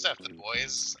some good stuff. The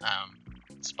Boys,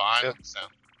 Spawn, so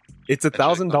it's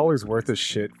 $1,000 worth of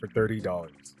shit for $30.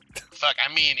 Fuck,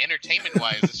 I mean,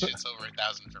 entertainment-wise, this shit's over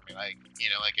 $1,000 for me. Like,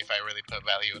 like, if I really put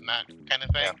value in that kind of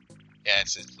thing,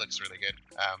 it looks really good.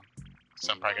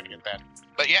 So I'm probably gonna get that.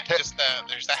 But yeah, just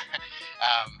there's that.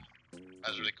 That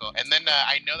was really cool. And then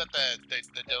I know that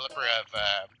the developer of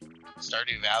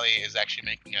Stardew Valley is actually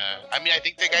making I mean, I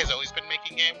think the guy's always been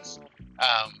making games,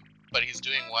 but he's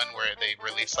doing one where they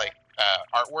release, like,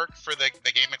 artwork for the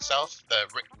game itself, the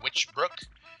Witch Brook.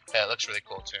 It looks really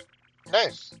cool too.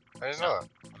 Nice. I didn't know that.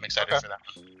 I'm excited for that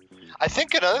one. I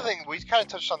think another thing, we kind of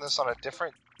touched on this on a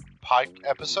different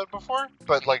episode before,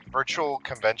 but, like, virtual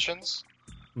conventions.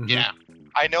 Mm-hmm. Yeah.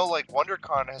 I know, like,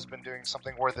 WonderCon has been doing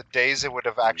something where the days it would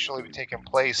have actually taken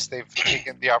place, they've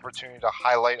taken the opportunity to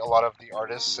highlight a lot of the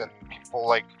artists and people,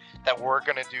 like, that were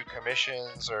going to do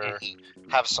commissions or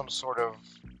have some sort of,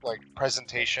 like,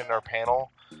 presentation or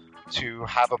panel to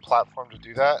have a platform to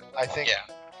do that. I think.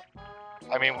 Yeah.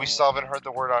 I mean, we still haven't heard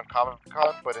the word on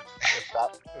Comic-Con, but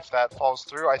if that falls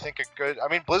through, I think I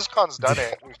mean, BlizzCon's done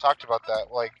it. We've talked about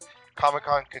that. Like,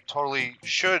 Comic-Con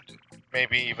should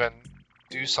maybe even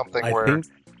do something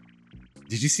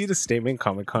Did you see the statement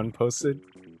Comic-Con posted?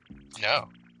 No.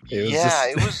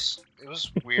 It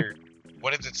was weird.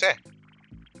 What did it say?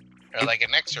 Or, like,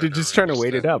 an excerpt? They're just trying to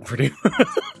wait it out, pretty much.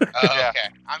 Okay.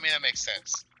 I mean, that makes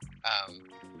sense.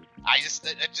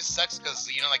 It just sucks because,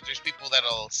 like, there's people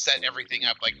that'll set everything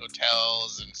up, like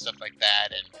hotels and stuff like that,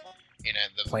 and,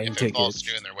 Plane if it falls tickets.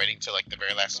 through and they're waiting till, like, the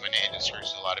very last minute, it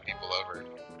screws a lot of people over.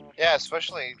 Yeah,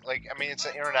 especially it's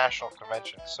an international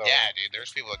convention, so Yeah, dude.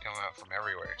 There's people that come out from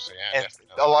everywhere. So yeah, and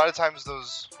definitely. a lot of times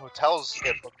those hotels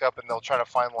get booked up, and they'll try to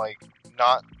find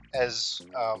not as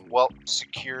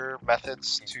secure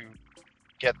methods to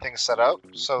get things set up,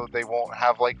 so they won't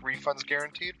have refunds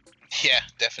guaranteed. Yeah,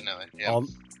 definitely. Yeah.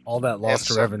 All that lost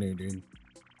so- revenue, dude.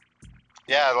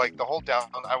 Yeah, the whole down.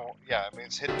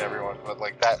 It's hitting everyone, but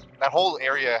that whole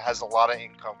area has a lot of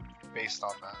income based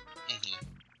on that.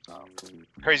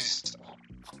 Crazy stuff.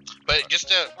 But just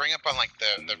to bring up on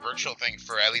the virtual thing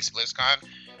for at least BlizzCon,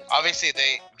 obviously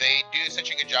they do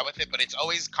such a good job with it, but it's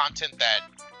always content that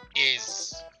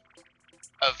is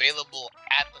available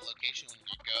at the location when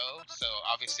you go. So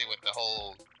obviously with the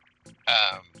whole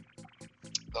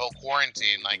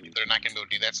quarantine, they're not gonna be able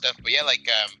to do that stuff. But yeah,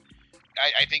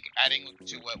 I think adding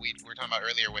to what we were talking about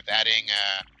earlier with adding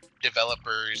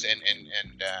developers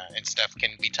and stuff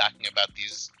can be talking about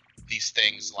these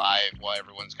things live while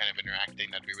everyone's kind of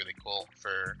interacting. That'd be really cool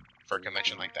for a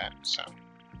convention like that. So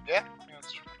yeah,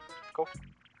 that's true.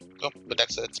 Cool. But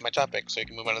that's my topic, so you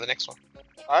can move on to the next one.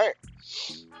 All right,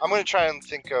 I'm gonna try and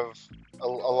think of a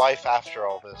life after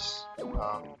all this.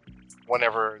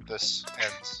 Whenever this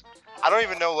ends, I don't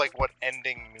even know what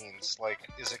ending means.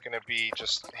 Is it gonna be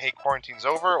just, hey, quarantine's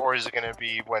over, or is it gonna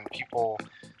be when people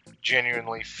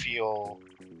genuinely feel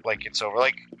like it's over?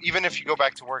 Even if you go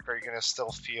back to work, are you gonna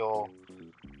still feel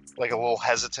a little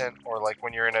hesitant, or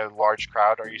when you're in a large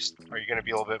crowd, are you gonna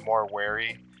be a little bit more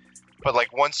wary? But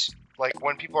once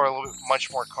when people are a little bit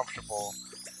much more comfortable,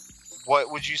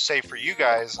 what would you say for you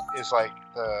guys is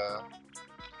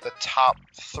the top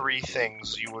 3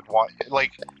 things you would want,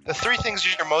 the 3 things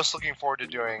you're most looking forward to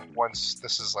doing once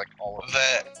this is all of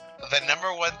the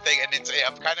number one thing, and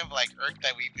I'm kind of irked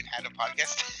that we even had a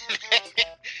podcast today,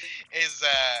 is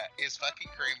fucking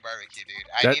Korean barbecue, dude.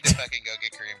 I need to fucking go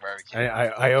get Korean barbecue.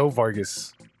 I owe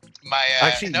Vargas. My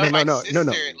Actually, my no, sister,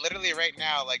 no. literally right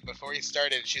now, before we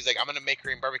started, she's like, I'm gonna make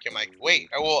Korean barbecue. I'm like, wait.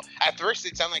 Well, at first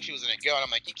it sounded like she was gonna go, and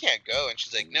I'm like, you can't go. And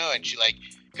she's like, no. And she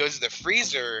goes to the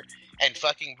freezer and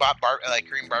fucking bought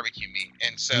Korean barbecue meat.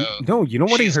 And so no, you know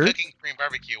what I she's heard? cooking Korean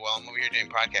barbecue while I'm over here doing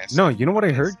podcasts. No, you know what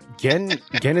I heard? Gen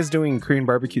is doing Korean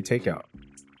barbecue takeout.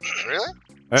 Really?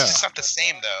 Yeah. It's just not the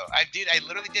same though. I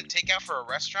literally did takeout for a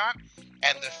restaurant,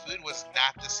 and the food was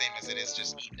not the same as it is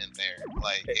just eating it there.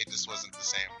 It just wasn't the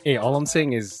same. Hey, all I'm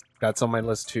saying is that's on my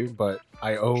list too, but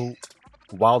I owe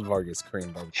Wild Vargas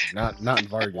Korean barbecue, not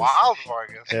Vargas. Wild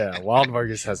Vargas. Yeah, Wild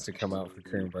Vargas has to come out for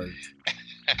Korean barbecue.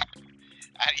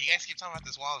 You guys keep talking about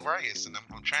this Wild Vargas, and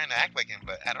I'm trying to act like him,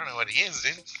 but I don't know what he is,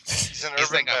 dude. He's an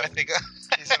urban myth.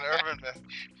 He's an urban myth.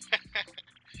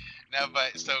 No,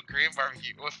 but so Korean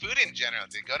barbecue, well, food in general,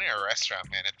 dude. Going to a restaurant,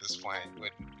 man, at this point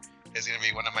is going to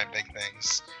be one of my big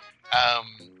things.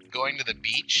 Going to the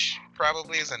beach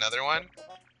probably is another one.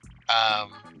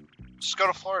 Just go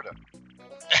to Florida.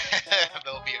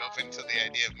 They'll be open to the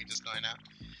idea of me just going out.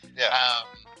 Yeah.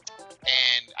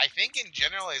 And I think in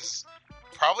general is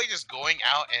probably just going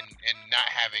out and not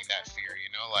having that fear,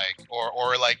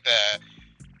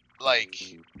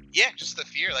 just the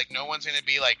fear. No one's going to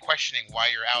be questioning why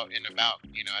you're out and about,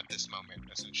 at this moment,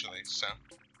 essentially. So.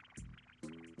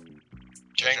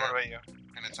 Jang, what about you?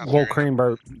 Well, Korean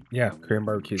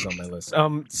barbecue's on my list.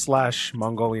 /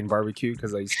 Mongolian barbecue,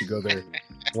 because I used to go there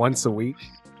once a week.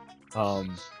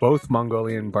 Both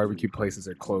Mongolian barbecue places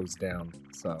are closed down,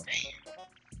 so.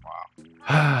 Wow.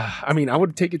 I mean, I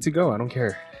would take it to go. I don't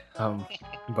care.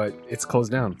 But it's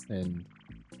closed down, and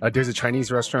there's a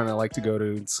Chinese restaurant I like to go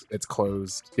to. It's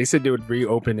closed. They said they would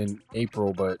reopen in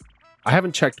April, but I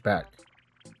haven't checked back.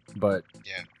 But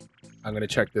yeah, I'm gonna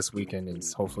check this weekend, and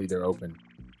hopefully they're open.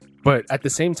 But at the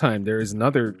same time, there is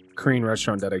another Korean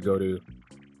restaurant that I go to.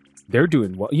 They're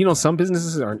doing well. Some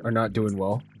businesses are not doing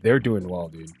well. They're doing well,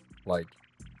 dude.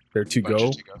 They're to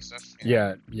go. Stuff.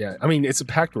 Yeah. I mean, it's a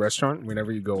packed restaurant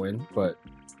whenever you go in, but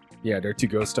yeah, their to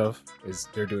go stuff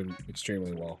they're doing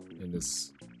extremely well in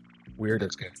this weird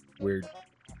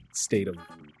state of.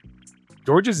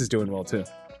 George's is doing well too.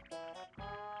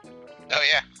 Oh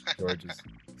yeah, George's.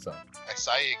 So I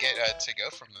saw you get to go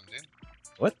from them, dude.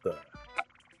 what the?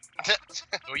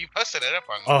 Well, you posted it up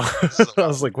on. Oh, I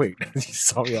was like, wait, you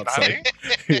saw me outside.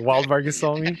 Wild Vargas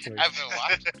saw me. I've been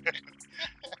watching.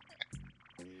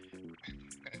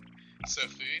 So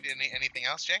food, anything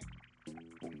else, Jay?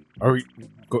 Are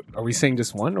we saying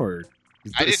just one or?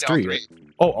 I did all 3, three. right?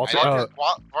 Oh, all 3.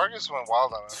 Vargas went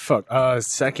wild on it. Fuck.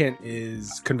 Second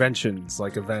is conventions,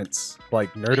 events,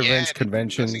 nerd events,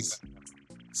 conventions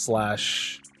 /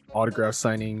 autograph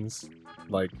signings.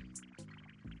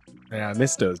 Yeah, I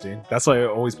missed those, dude. That's why I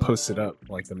always post it up,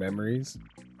 the memories.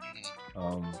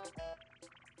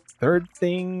 third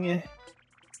thing,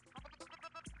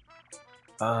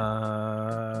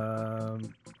 I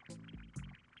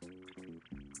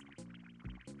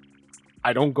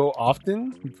don't go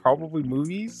often. Probably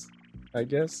movies, I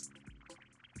guess.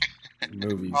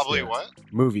 Movies. Probably yeah. what?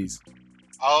 Movies.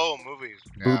 Oh, movies.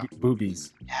 Yeah.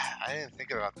 Boobies. Yeah, I didn't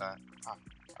think about that. Huh.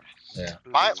 Yeah.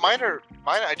 Mine.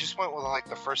 I just went with like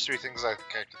the first three things I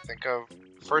could think of.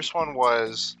 First one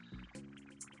was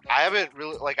I haven't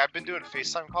really like I've been doing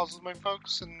FaceTime calls with my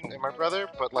folks and my brother,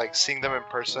 but like seeing them in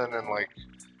person and like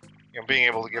being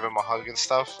able to give them a hug and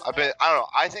stuff. I don't know.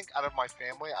 I think out of my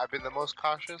family, I've been the most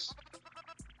cautious.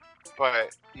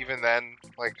 But even then,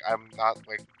 like I'm not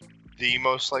like the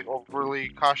most like overly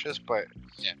cautious, but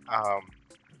yeah.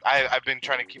 I've been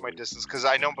trying to keep my distance because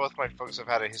I know both my folks have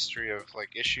had a history of like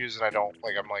issues, and I don't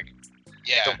like. I'm like,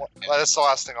 yeah. That's the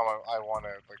last thing I want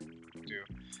to like do.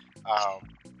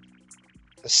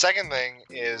 The second thing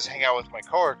is hang out with my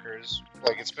coworkers.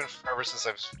 Like it's been forever since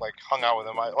I've like hung out with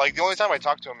them. Like the only time I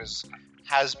talk to them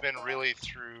has been really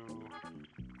through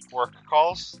work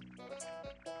calls,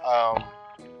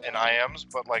 and IMs.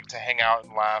 But like to hang out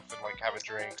and laugh and like have a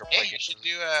drink or play you should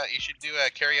do a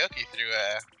karaoke through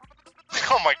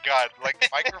Oh my god! Like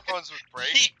microphones would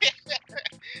break,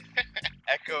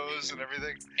 echoes and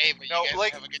everything. Hey, but you guys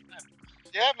like, have a good time.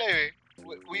 Yeah, maybe.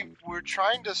 We're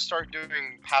trying to start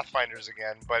doing Pathfinders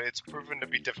again, but it's proven to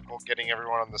be difficult getting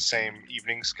everyone on the same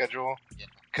evening schedule. Yeah.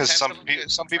 Because some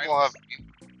people have.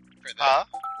 For the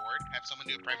board. Have someone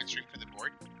do a private stream for the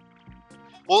board.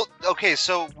 Well, okay,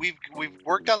 so we've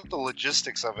worked out the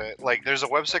logistics of it. Like, there's a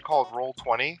website called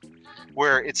Roll20,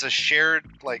 where it's a shared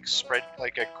like spread,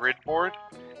 like a grid board,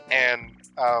 and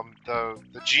the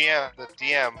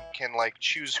DM can like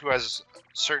choose who has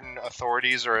certain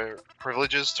authorities or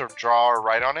privileges to draw or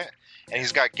write on it, and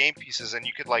he's got game pieces, and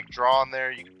you could like draw on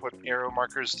there. You can put arrow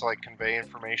markers to like convey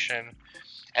information,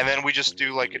 and then we just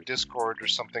do like a Discord or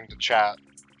something to chat.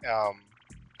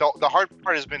 The hard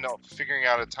part has been figuring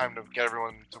out a time to get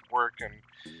everyone to work, and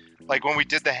like when we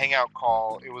did the hangout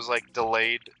call, it was like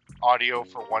delayed audio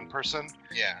for one person.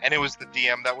 Yeah. And it was the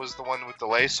DM that was the one with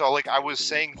delay. So like I was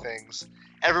saying things,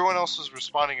 everyone else was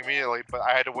responding immediately, but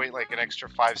I had to wait like an extra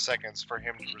 5 seconds for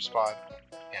him to respond.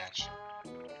 Gotcha.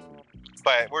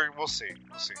 But we'll see.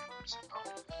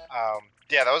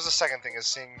 Yeah, that was the second thing, is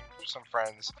seeing some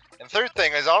friends. And third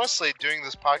thing is honestly doing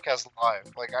this podcast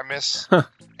live. Like I miss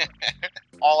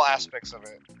all aspects of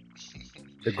it.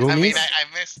 The Goomies? I mean, I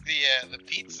missed the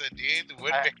pizza, dude. The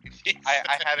Woodbury pizza.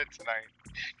 I had it tonight.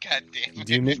 God damn it.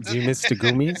 Do you miss the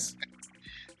Goomies?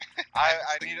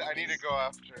 I need to go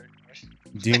after.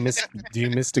 Do you miss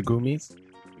the Goomies?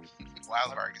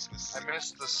 Wild Vargas was. I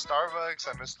missed the Starbucks.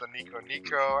 I missed the Nico.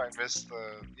 I missed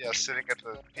the sitting at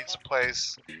the pizza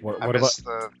place. What I missed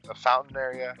the fountain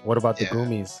area. What about the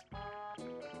Goomies?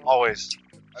 Always.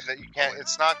 That you can't.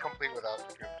 It's not complete without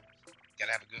the Goomies.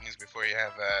 Gotta have a Goomies before you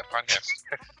have a podcast.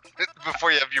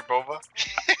 Before you have your boba.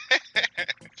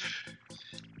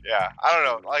 Yeah, I don't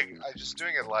know. Like, just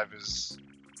doing it live is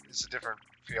a different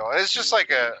feel. And it's just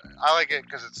like I like it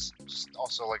because it's just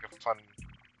also like a fun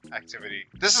activity.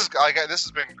 This has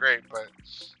been great, but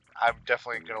I'm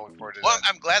definitely gonna look forward to Well, that.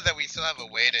 I'm glad that we still have a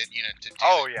way to to do it,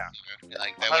 yeah. you know?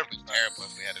 Like that would have been terrible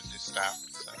if we had to just stop.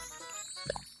 So.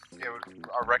 Yeah,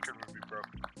 our record would be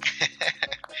broken.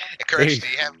 Courage, Hey, do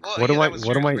you have? Well, what am I That was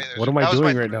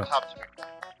doing my right now? top two.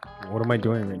 What am I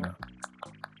doing right now?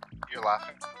 You're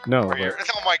laughing. No, Or you're, but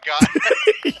oh my god.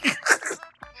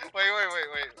 Wait.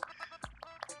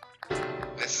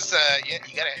 This is you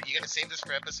gotta save this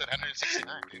for episode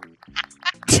 169, dude.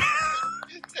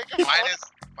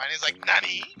 Mine is like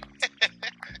nani. Oh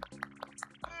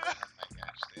my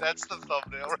gosh, dude. That's the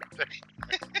thumbnail right there.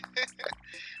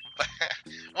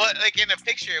 Well, like in a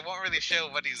picture, it won't really show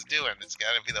what he's doing. It's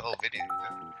gotta be the whole video. You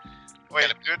know?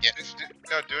 Wait,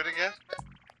 Gotta do it again?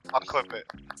 I'll clip it.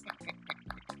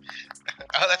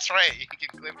 Oh, that's right. You can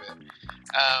clip it.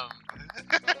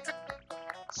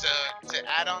 So to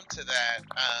add on to that,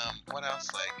 what else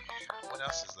is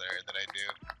there that I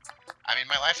do? I mean,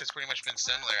 my life has pretty much been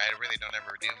similar. I really don't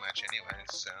ever do much anyway.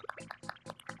 So,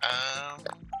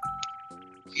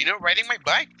 riding my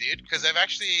bike, dude. Because I've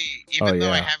actually, even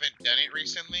though I haven't done it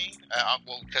recently,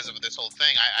 because of this whole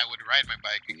thing, I would ride my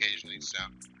bike occasionally. So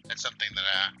that's something that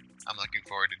I'm looking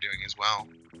forward to doing as well.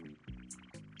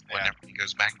 Whenever it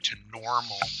goes back to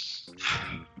normal.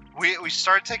 We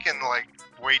started taking like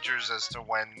wagers as to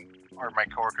when my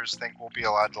coworkers think we'll be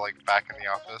allowed to like back in the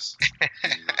office.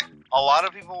 A lot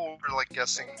of people were like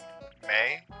guessing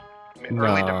May,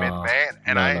 early to mid May,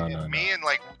 and me and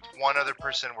like one other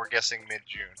person were guessing mid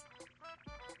June.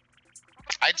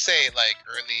 I'd say like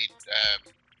early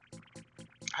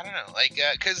I don't know, like,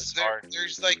 because It's hard.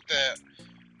 there's like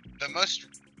the most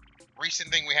recent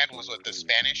thing we had was what, the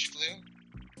Spanish flu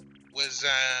was.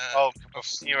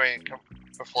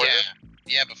 Before yeah, this?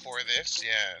 yeah, before this,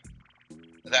 yeah,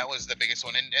 that was the biggest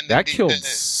one, and That killed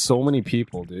so many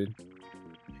people, dude.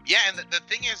 yeah, and the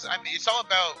thing is, I mean, it's all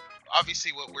about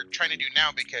obviously what we're trying to do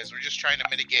now, because we're just trying to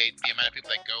mitigate the amount of people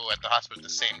that go at the hospital at the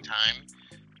same time.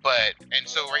 And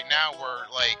so right now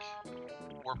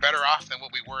we're better off than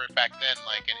what we were back then,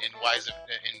 like in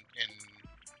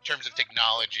terms of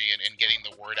technology and getting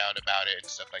the word out about it and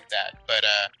stuff like that. But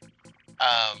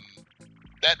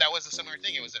that was a similar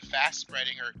thing. It was a fast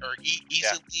spreading or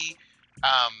easily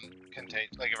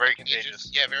Like a very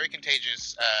contagious. Yeah, very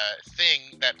contagious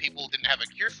thing that people didn't have a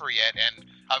cure for yet, and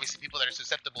obviously people that are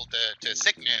susceptible to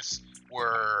sickness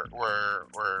were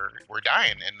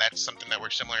dying, and that's something that we're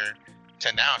similar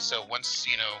to now. So once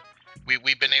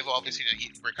we've been able obviously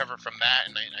to recover from that,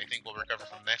 and I think we'll recover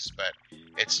from this, but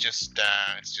it's just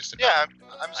about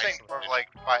I'm saying more like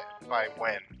by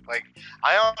when. Like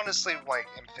I honestly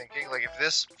am thinking like if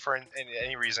this for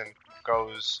any reason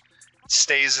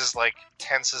stays as like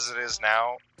tense as it is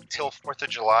now till 4th of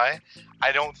July,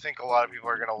 I don't think a lot of people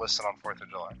are gonna listen on 4th of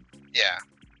July. Yeah,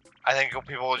 I think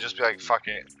people will just be like, fuck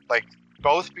it, like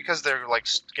both because they're like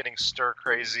getting stir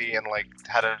crazy and like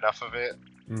had enough of it.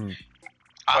 Mm.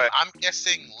 I'm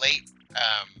guessing late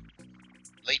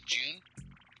June.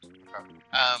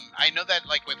 I know that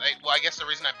like I guess the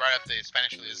reason I brought up the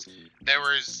Spanish flu is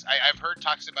I've heard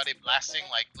talks about it lasting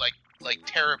like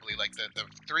terribly, like the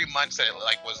 3 months that it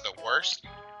like was the worst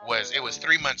was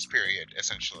 3 months period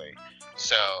essentially.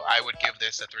 So I would give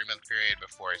this a 3 month period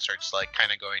before it starts like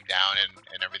kind of going down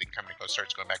and everything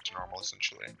starts going back to normal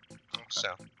essentially. Okay.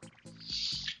 So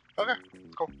okay,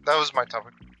 cool. That was my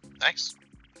topic. Nice.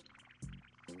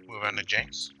 Move on to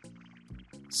James.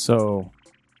 So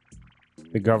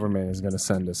the government is going to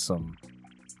send us some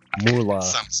moolah.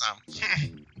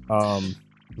 Some.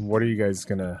 What are you guys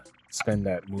going to spend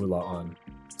that moolah on?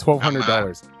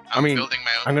 $1,200. I'm building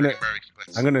my own barbecue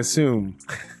place. I'm going to assume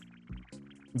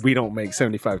we don't make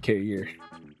 $75K a year.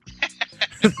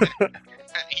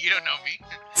 You don't know me.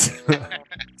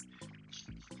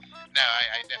 No,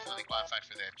 I definitely qualify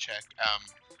for that check.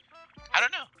 I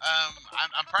don't know.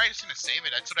 I'm probably just gonna save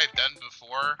it. That's what I've done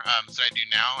before. That's what I do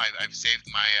now. I've saved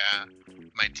my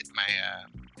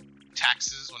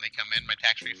taxes when they come in, my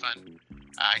tax refund.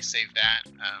 I save that.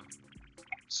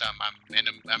 So I'm in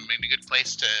a good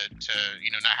place to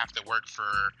not have to work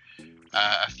for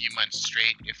a few months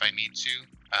straight if I need to.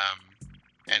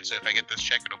 And so if I get this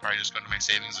check, it'll probably just go into my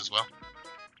savings as well.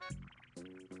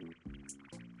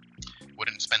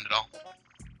 Wouldn't spend it all.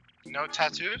 No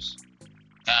tattoos?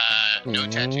 No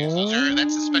tattoos.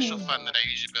 That's a special fund that I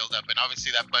usually build up, and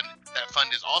obviously that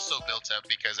fund is also built up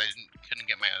because I couldn't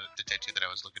get the tattoo that I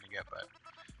was looking to get. But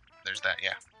there's that,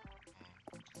 yeah.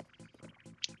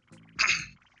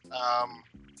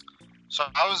 So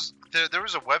I was there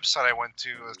was a website I went to.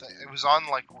 It was on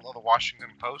like the Washington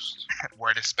Post.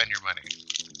 Where to spend your money?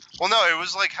 Well, no, it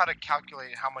was like how to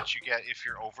calculate how much you get if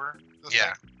you're over the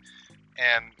thing.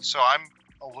 And so I'm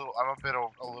a little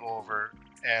over,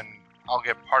 and I'll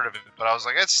get part of it, but I was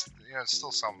like, it's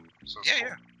still some. So it's cool.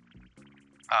 Yeah.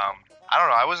 I don't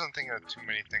know. I wasn't thinking of too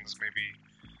many things. Maybe.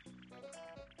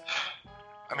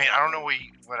 I mean, I don't know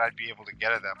what I'd be able to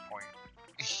get at that point.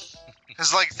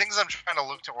 Because like things I'm trying to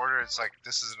look to order, it's like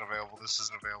this isn't available. This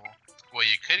isn't available. Well,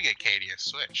 you could get Katie a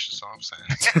Switch. That's all I'm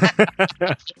saying.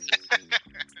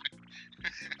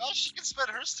 Oh, she can spend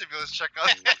her stimulus check on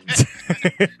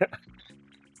it.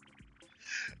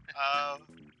 I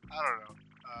don't know.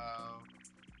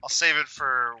 I'll save it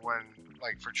for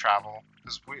for travel,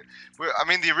 because I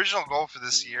mean, the original goal for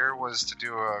this year was to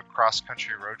do a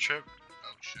cross-country road trip.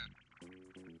 Oh shit.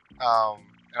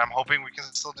 And I'm hoping we can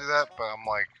still do that, but I'm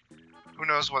like, who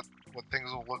knows what things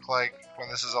will look like when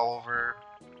this is all over.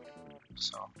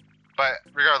 So, but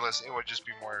regardless, it would just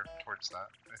be more towards that.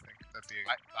 I think that'd be.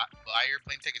 Buy your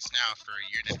plane tickets now for a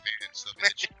year in advance. They'll be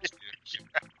the cheapest, dude.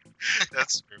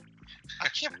 That's true. I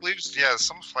can't believe. Yeah,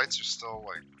 some flights are still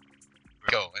like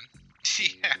going.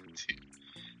 Yeah, dude.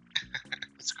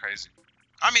 It's crazy.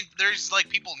 I mean, there's like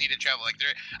people need to travel. Like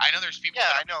I know there's people.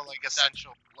 Yeah, I know, like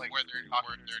essential, like where they're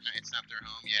it's not their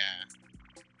home. Yeah.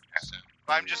 So.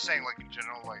 But I'm just saying, like in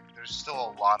general, like there's still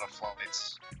a lot of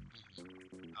flights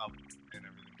up and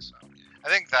everything. So I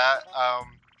think that,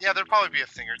 yeah, there'd probably be a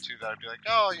thing or two that I'd be like,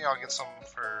 oh, I'll get some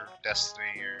for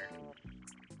Destiny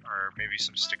or maybe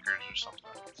some stickers or something.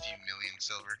 A few million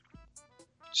silver.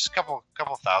 Just a couple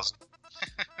thousand.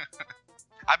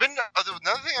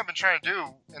 Another thing I've been trying to do,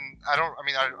 and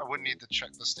I wouldn't need to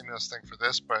check the stimulus thing for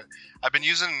this, but I've been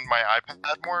using my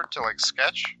iPad more to like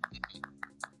sketch, and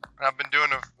I've been doing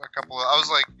a couple of. I was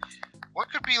like, what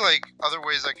could be like other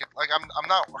ways I could like? I'm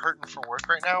not hurting for work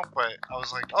right now, but I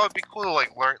was like, oh, it'd be cool to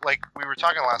like learn. Like we were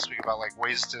talking last week about like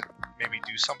ways to maybe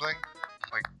do something,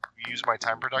 like use my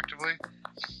time productively,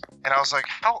 and I was like,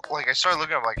 how? Like I started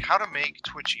looking at like how to make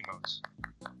Twitch emotes.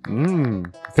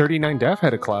 39 Def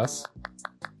had a class.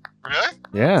 Really?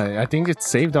 Yeah, I think it's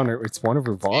saved on her. It's one of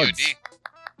her VODs. VOD.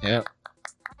 Yeah.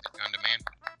 On demand.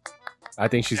 I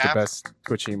think she's the Daph? best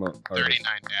Twitch emote artist.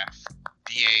 39 DAF.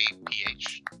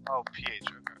 DAPH. Oh, PH.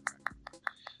 Okay.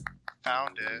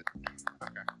 Found it.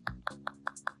 Okay.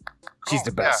 She's Cool.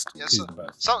 the best. Yeah, She's so, the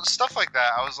best. stuff like that.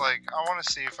 I was like, I want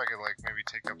to see if I could like maybe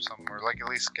take up some or like at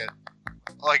least get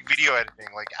like video editing,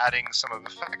 like adding some of the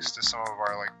effects to some of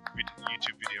our like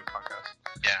YouTube video podcasts.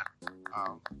 Yeah.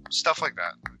 Stuff like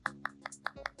that.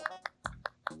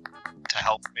 To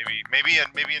help maybe a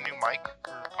new mic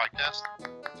for podcast.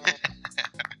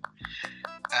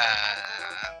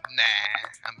 Nah,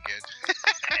 I'm good.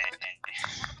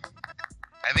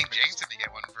 I think James didn't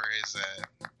get one for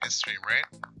his stream, right?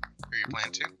 Or you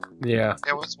plan to? Yeah.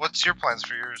 Yeah. What's your plans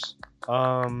for yours?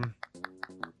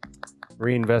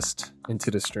 Reinvest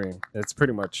into the stream. It's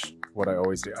pretty much what I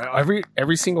always do.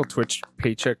 Every single Twitch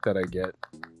paycheck that I get,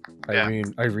 Yeah.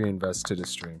 I reinvest to the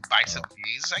stream. Buy some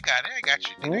views. I got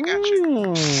you. Dude, I got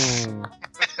you.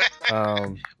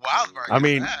 Wild Bar. I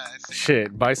mean,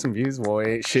 shit, buy some views.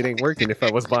 Boy, shit ain't working if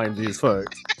I was buying views. Fuck.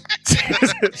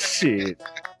 Shit.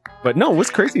 But no, what's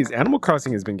crazy is Animal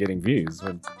Crossing has been getting views,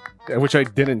 which I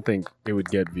didn't think it would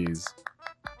get views.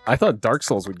 I thought Dark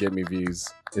Souls would get me views.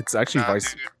 It's actually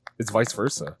It's vice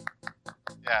versa.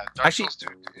 Yeah, Dark Actually- Souls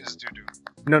is doo-doo.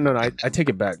 No, I take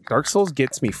it back. Dark Souls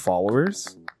gets me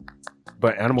followers,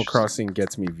 but Animal Crossing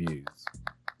gets me views.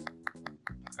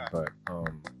 Okay. But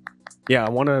yeah, I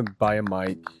want to buy a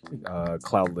mic,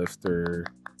 cloud lifter.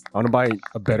 I want to buy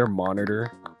a better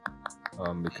monitor,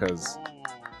 because Ooh.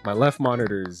 my left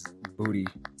monitor is booty.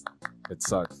 It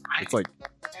sucks. It's like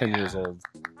 10 years old.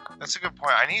 That's a good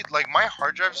point. I need like my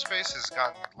hard drive space has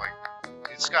gotten like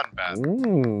it's gotten bad,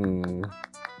 Ooh.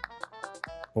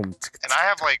 Boom. and I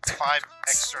have like 5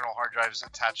 external hard drives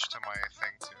attached to my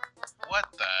thing too. What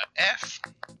the F?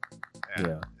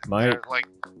 Yeah, my They're, like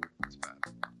it's bad.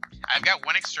 I've got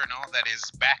one external that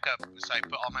is backup, so I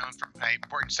put all my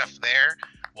important stuff there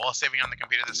while saving on the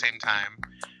computer at the same time.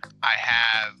 I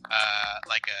have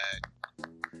like a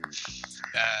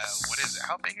what is it?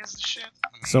 How big is this shit?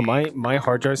 so my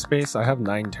hard drive space. I have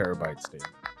 9 terabytes, dude.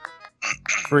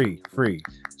 Free.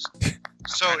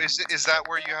 So is that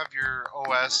where you have your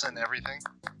OS and everything?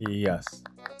 Yes.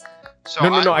 So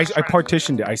No. I was trying to-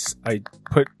 partitioned it. I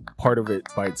put part of it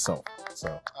by itself. So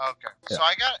Okay, Yeah. so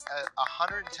I got a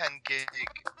 110 gig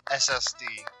SSD,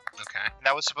 Okay. and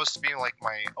that was supposed to be like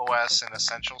my OS and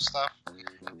essential stuff.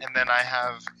 And then I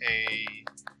have a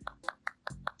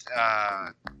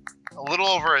little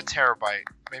over a terabyte,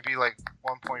 maybe like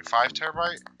 1.5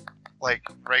 terabyte, like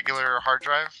regular hard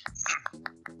drive.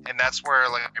 And that's where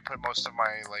like I put most of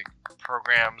my like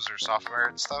programs or software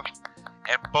and stuff.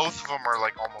 And both of them are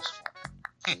like almost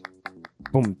full.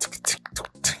 boom.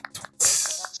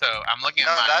 So I'm looking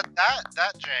No, at my.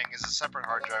 that Jang is a separate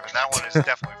hard drive, and that one is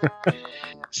definitely full.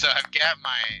 So I've got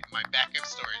my backup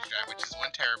storage drive, which is 1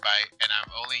 terabyte, and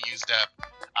I've only used up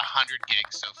 100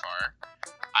 gigs so far.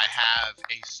 I have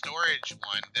a storage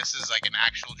one. This is like an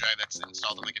actual drive that's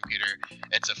installed on the computer.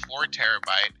 It's a 4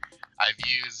 terabyte. I've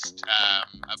used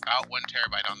about 1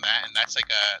 terabyte on that, and that's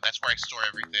where I store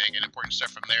everything, and important stuff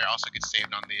from there also gets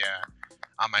saved on the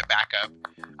on my backup.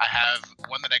 I have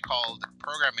one that I called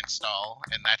Program Install,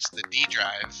 and that's the D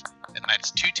drive, and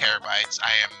that's 2 terabytes. I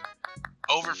am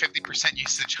over 50%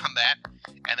 usage on that,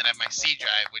 and then I have my C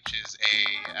drive, which is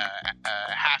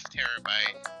a half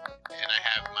terabyte, and I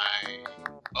have my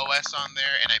OS on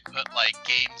there, and I put like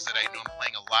games that I know I'm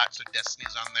playing a lot, so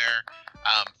Destiny's on there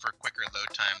for quicker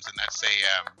load times, and that's a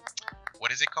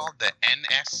what is it called? The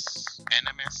NMS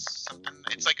something.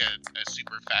 It's like a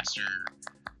super faster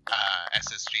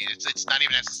SSD. It's not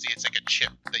even SSD. It's like a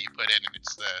chip that you put in, and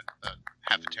it's the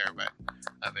half a terabyte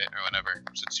of it or whatever.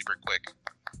 So it's super quick.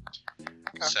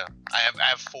 Okay. So I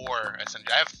have 4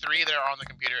 essentially. I have 3 that are on the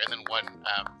computer, and then 1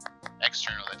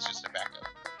 external that's just a backup.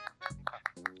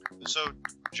 So,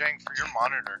 Jang, for your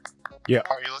monitor, Yeah.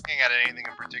 are you looking at anything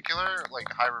in particular,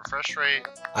 like high refresh rate?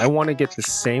 I want to get the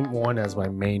same one as my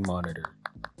main monitor,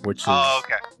 which is Oh,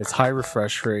 okay. it's high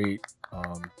refresh rate.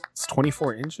 It's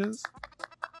 24 inches.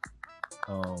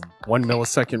 1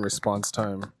 millisecond response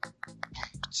time.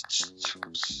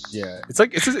 Yeah, it's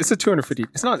like it's a 250.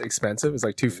 It's not expensive. It's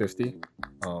like 250.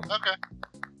 Okay.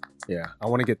 Yeah, I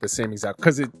want to get the same exact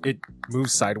because it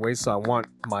moves sideways. So I want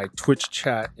my Twitch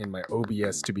chat and my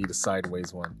OBS to be the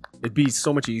sideways one. It'd be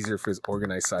so much easier if it's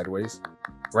organized sideways.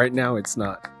 Right now, it's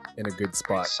not in a good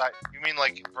spot. You mean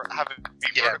like have it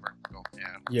be vertical?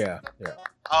 Yeah. Yeah.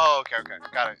 Oh, okay,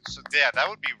 got it. So yeah, that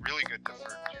would be really good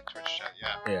for your Twitch chat.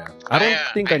 Yeah. Yeah. I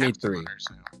don't think I have need some 3. owners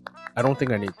now. I don't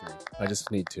think I need 3. I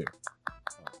just need 2.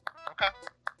 Okay.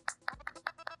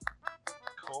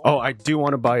 Cool. Oh, I do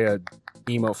want to buy a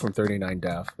emote from 39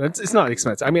 Daff. It's not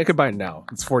expensive. I mean, I could buy it now.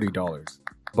 It's $40.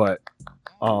 But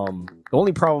the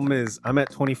only problem is I'm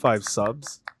at 25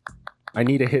 subs. I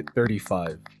need to hit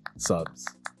 35 subs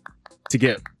to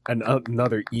get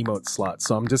another emote slot.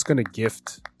 So I'm just gonna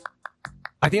gift.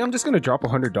 I think I'm just gonna drop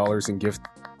 $100 and gift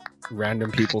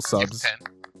random people subs. 10.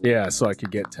 Yeah, so I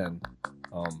could get 10.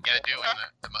 You gotta do it when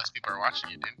the most people are watching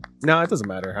you, dude. No, it doesn't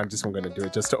matter. I'm just gonna do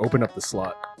it just to open up the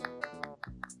slot.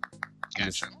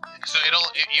 Gotcha. So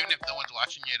even if no one's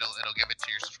watching you, it'll give it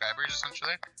to your subscribers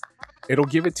essentially. It'll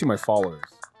give it to my followers.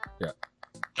 Yeah.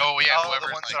 Oh yeah, Oh, whoever's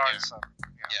the ones like, that aren't sub.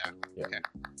 yeah. Yeah. Okay.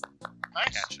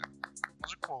 Nice. Gotcha.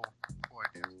 Those are cool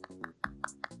ideas.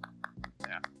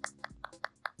 Yeah.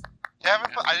 Yeah,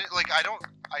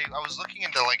 I was looking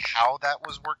into like how that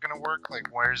was gonna work.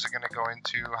 Like, where is it gonna go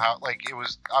into? How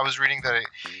I was reading that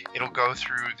it'll go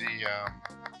through the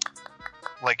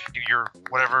like your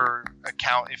whatever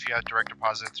account if you had direct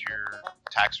deposit through your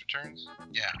tax returns.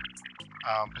 Yeah.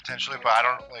 Potentially, but I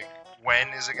don't like when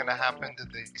is it gonna happen?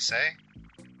 Did they say?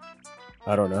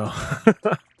 I don't know.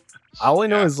 All I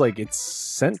know is like it's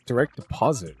sent direct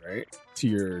deposit, right, to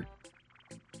your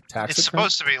tax. It's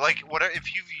account? supposed to be like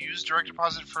if you've used direct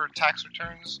deposit for tax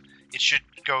returns, it should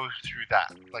go through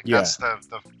that. Like that's the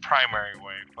primary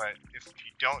way. But if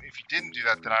you didn't do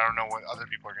that, then I don't know what other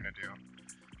people are gonna do.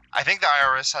 I think the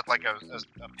IRS had like a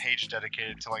page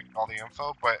dedicated to like all the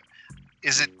info, but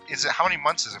is it how many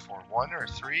months is it for? 1 or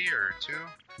 3 or 2?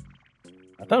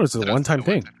 I thought it was a one-time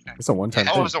thing. It's a one-time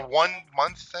Oh, thing. it was a 1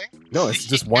 month thing? No, it's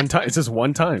just one time. It's just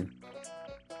one time.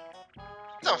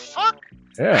 What the fuck?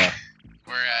 Yeah.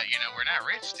 We're not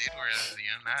rich, dude.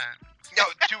 We're not. Yo,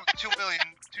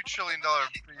 $2 trillion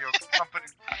company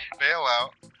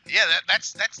bailout. Yeah,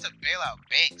 that's to bail out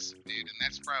banks, dude, and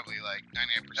that's probably like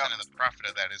 99% of the profit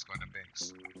of that is going to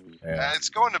banks. Yeah. It's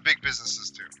going to big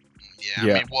businesses too. Yeah,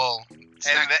 Yeah. I mean, well,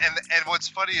 And what's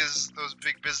funny is those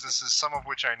big businesses, some of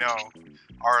which I know,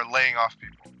 are laying off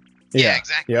people. yeah,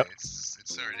 exactly. Yep. It's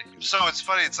so ridiculous. So it's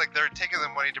funny. It's like they're taking the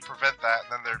money to prevent that,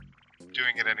 and then they're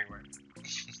doing it anyway.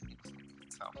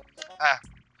 So,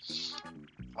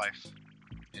 life.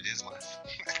 It is life.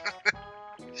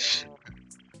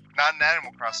 Not in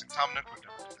Animal Crossing. Tom Nook would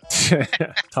never do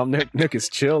that. Tom Nook is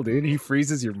chill, dude. He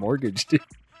freezes your mortgage, dude.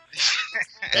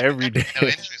 Every day. No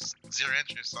interest, 0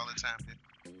 interest all the time,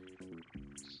 dude.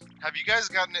 Have you guys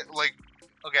gotten it? Like,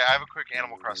 okay, I have a quick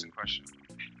Animal Crossing question.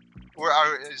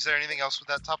 Is there anything else with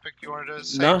that topic you wanted to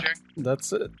say, No. Jay?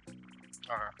 That's it.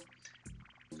 Okay.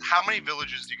 How many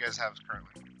villagers do you guys have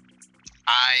currently?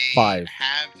 I 5.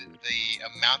 have the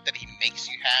amount that he makes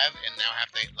you have, and now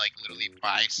have to like literally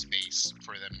buy space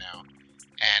for them now.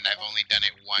 And I've only done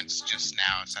it once just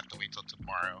now, so I have to wait till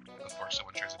tomorrow before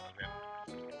someone tries to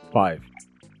move in. 5.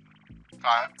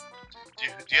 5. Do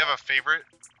you have a favorite?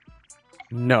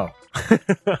 No.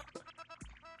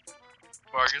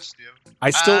 Vargas, do you have? I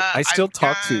still I've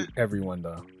talk to got- everyone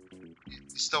though. You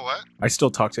still what? I still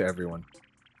talk to everyone.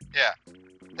 Yeah.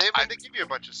 They give you a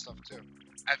bunch of stuff too.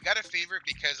 I've got a favorite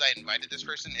because I invited this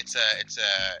person. It's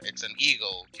an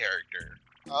eagle character.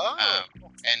 Oh.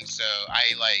 And so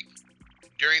I like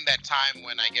during that time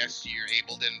when I guess you're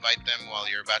able to invite them while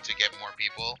you're about to get more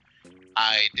people.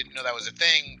 I didn't know that was a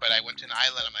thing, but I went to an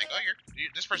island. I'm like, oh,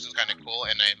 this person's kind of cool,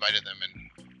 and I invited them, and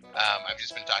I've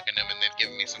just been talking to them, and they've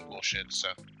given me some cool shit. So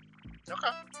Okay.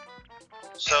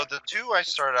 So the 2 I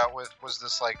started out with was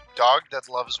this like dog that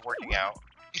loves working out,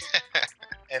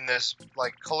 and this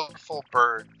like colorful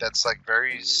bird that's like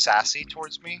very sassy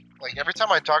towards me. Like every time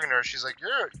I'm talking to her, she's like,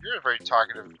 "You're a very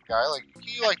talkative guy. Like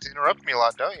you like to interrupt me a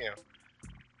lot, don't you?"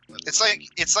 It's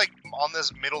like on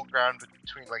this middle ground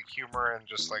between like humor and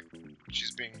just like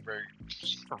she's being very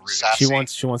sassy.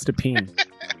 She wants to peen.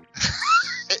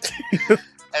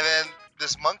 And then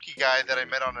this monkey guy that I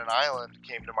met on an island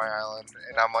came to my island,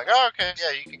 and I'm like, oh, okay,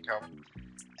 yeah, you can come.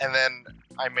 And then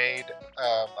I made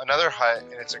another hut,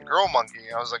 and it's a girl monkey.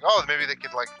 And I was like, oh, maybe they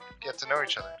could like get to know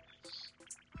each other.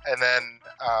 And then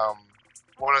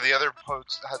one of the other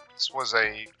posts was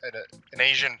an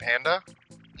Asian panda.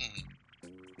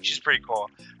 She's pretty cool.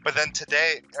 But then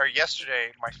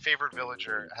yesterday, my favorite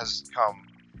villager has come,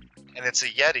 and it's a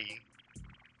Yeti,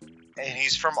 and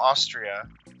he's from Austria,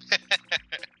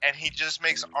 and he just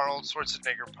makes Arnold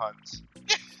Schwarzenegger puns.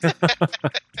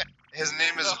 His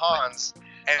name is Hans,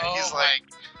 and he's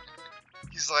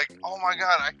like, oh my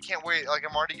god, I can't wait! Like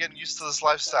I'm already getting used to this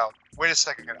lifestyle. Wait a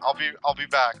second, I'll be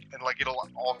back, and like it'll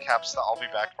all caps the "I'll be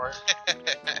back" part.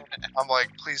 I'm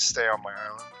like, please stay on my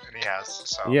island, and he has.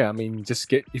 So Yeah, I mean,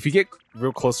 if you get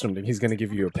real close to him, he's gonna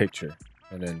give you a picture,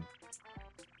 and then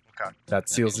that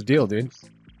seals the deal, dude.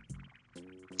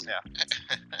 Yeah.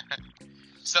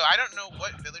 So I don't know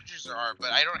what villagers there are,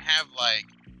 but I don't have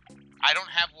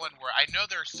one where I know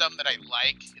there are some that I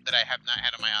like that I have not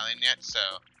had on my island yet. So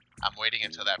I'm waiting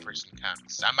until that person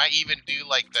comes. I might even do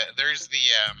like there's the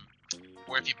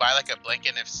where if you buy like a blank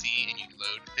NFC and you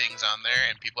load things on there,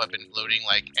 and people have been loading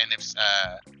like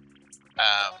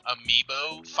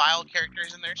amiibo file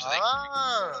characters in there, so they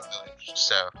can the village.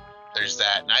 So there's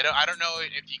that. And I don't know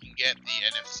if you can get the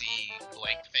NFC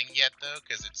blank thing yet though,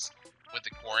 because it's with the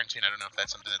quarantine. I don't know if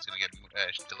that's something that's going to get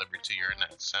delivered to you or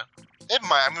not. So it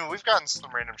might. I mean, we've gotten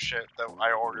some random shit that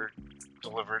I ordered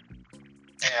delivered.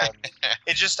 And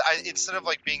it just, instead of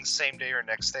like being same day or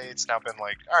next day, it's now been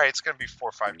like, all right, it's gonna be 4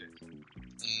 or 5 days.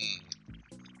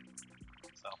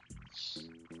 So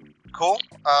cool.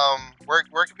 Where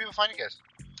can people find you guys?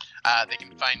 They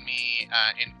can find me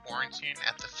in quarantine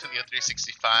at the Fulio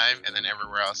 365, and then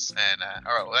everywhere else. And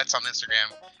that's on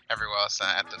Instagram. Everywhere else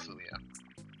at the Fulio.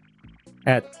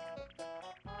 And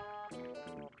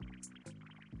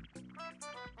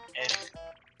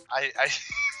I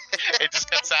it just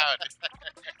cuts out.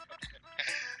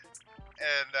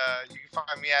 And you can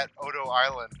find me at Odo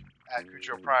Island at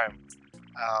Cujo Prime.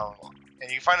 And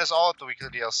you can find us all at the Weekly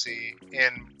DLC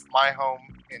in my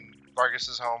home, in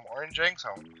Vargas's home, or in Jang's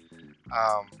home.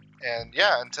 And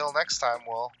yeah, until next time,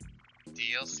 we'll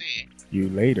DLC. you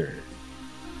later.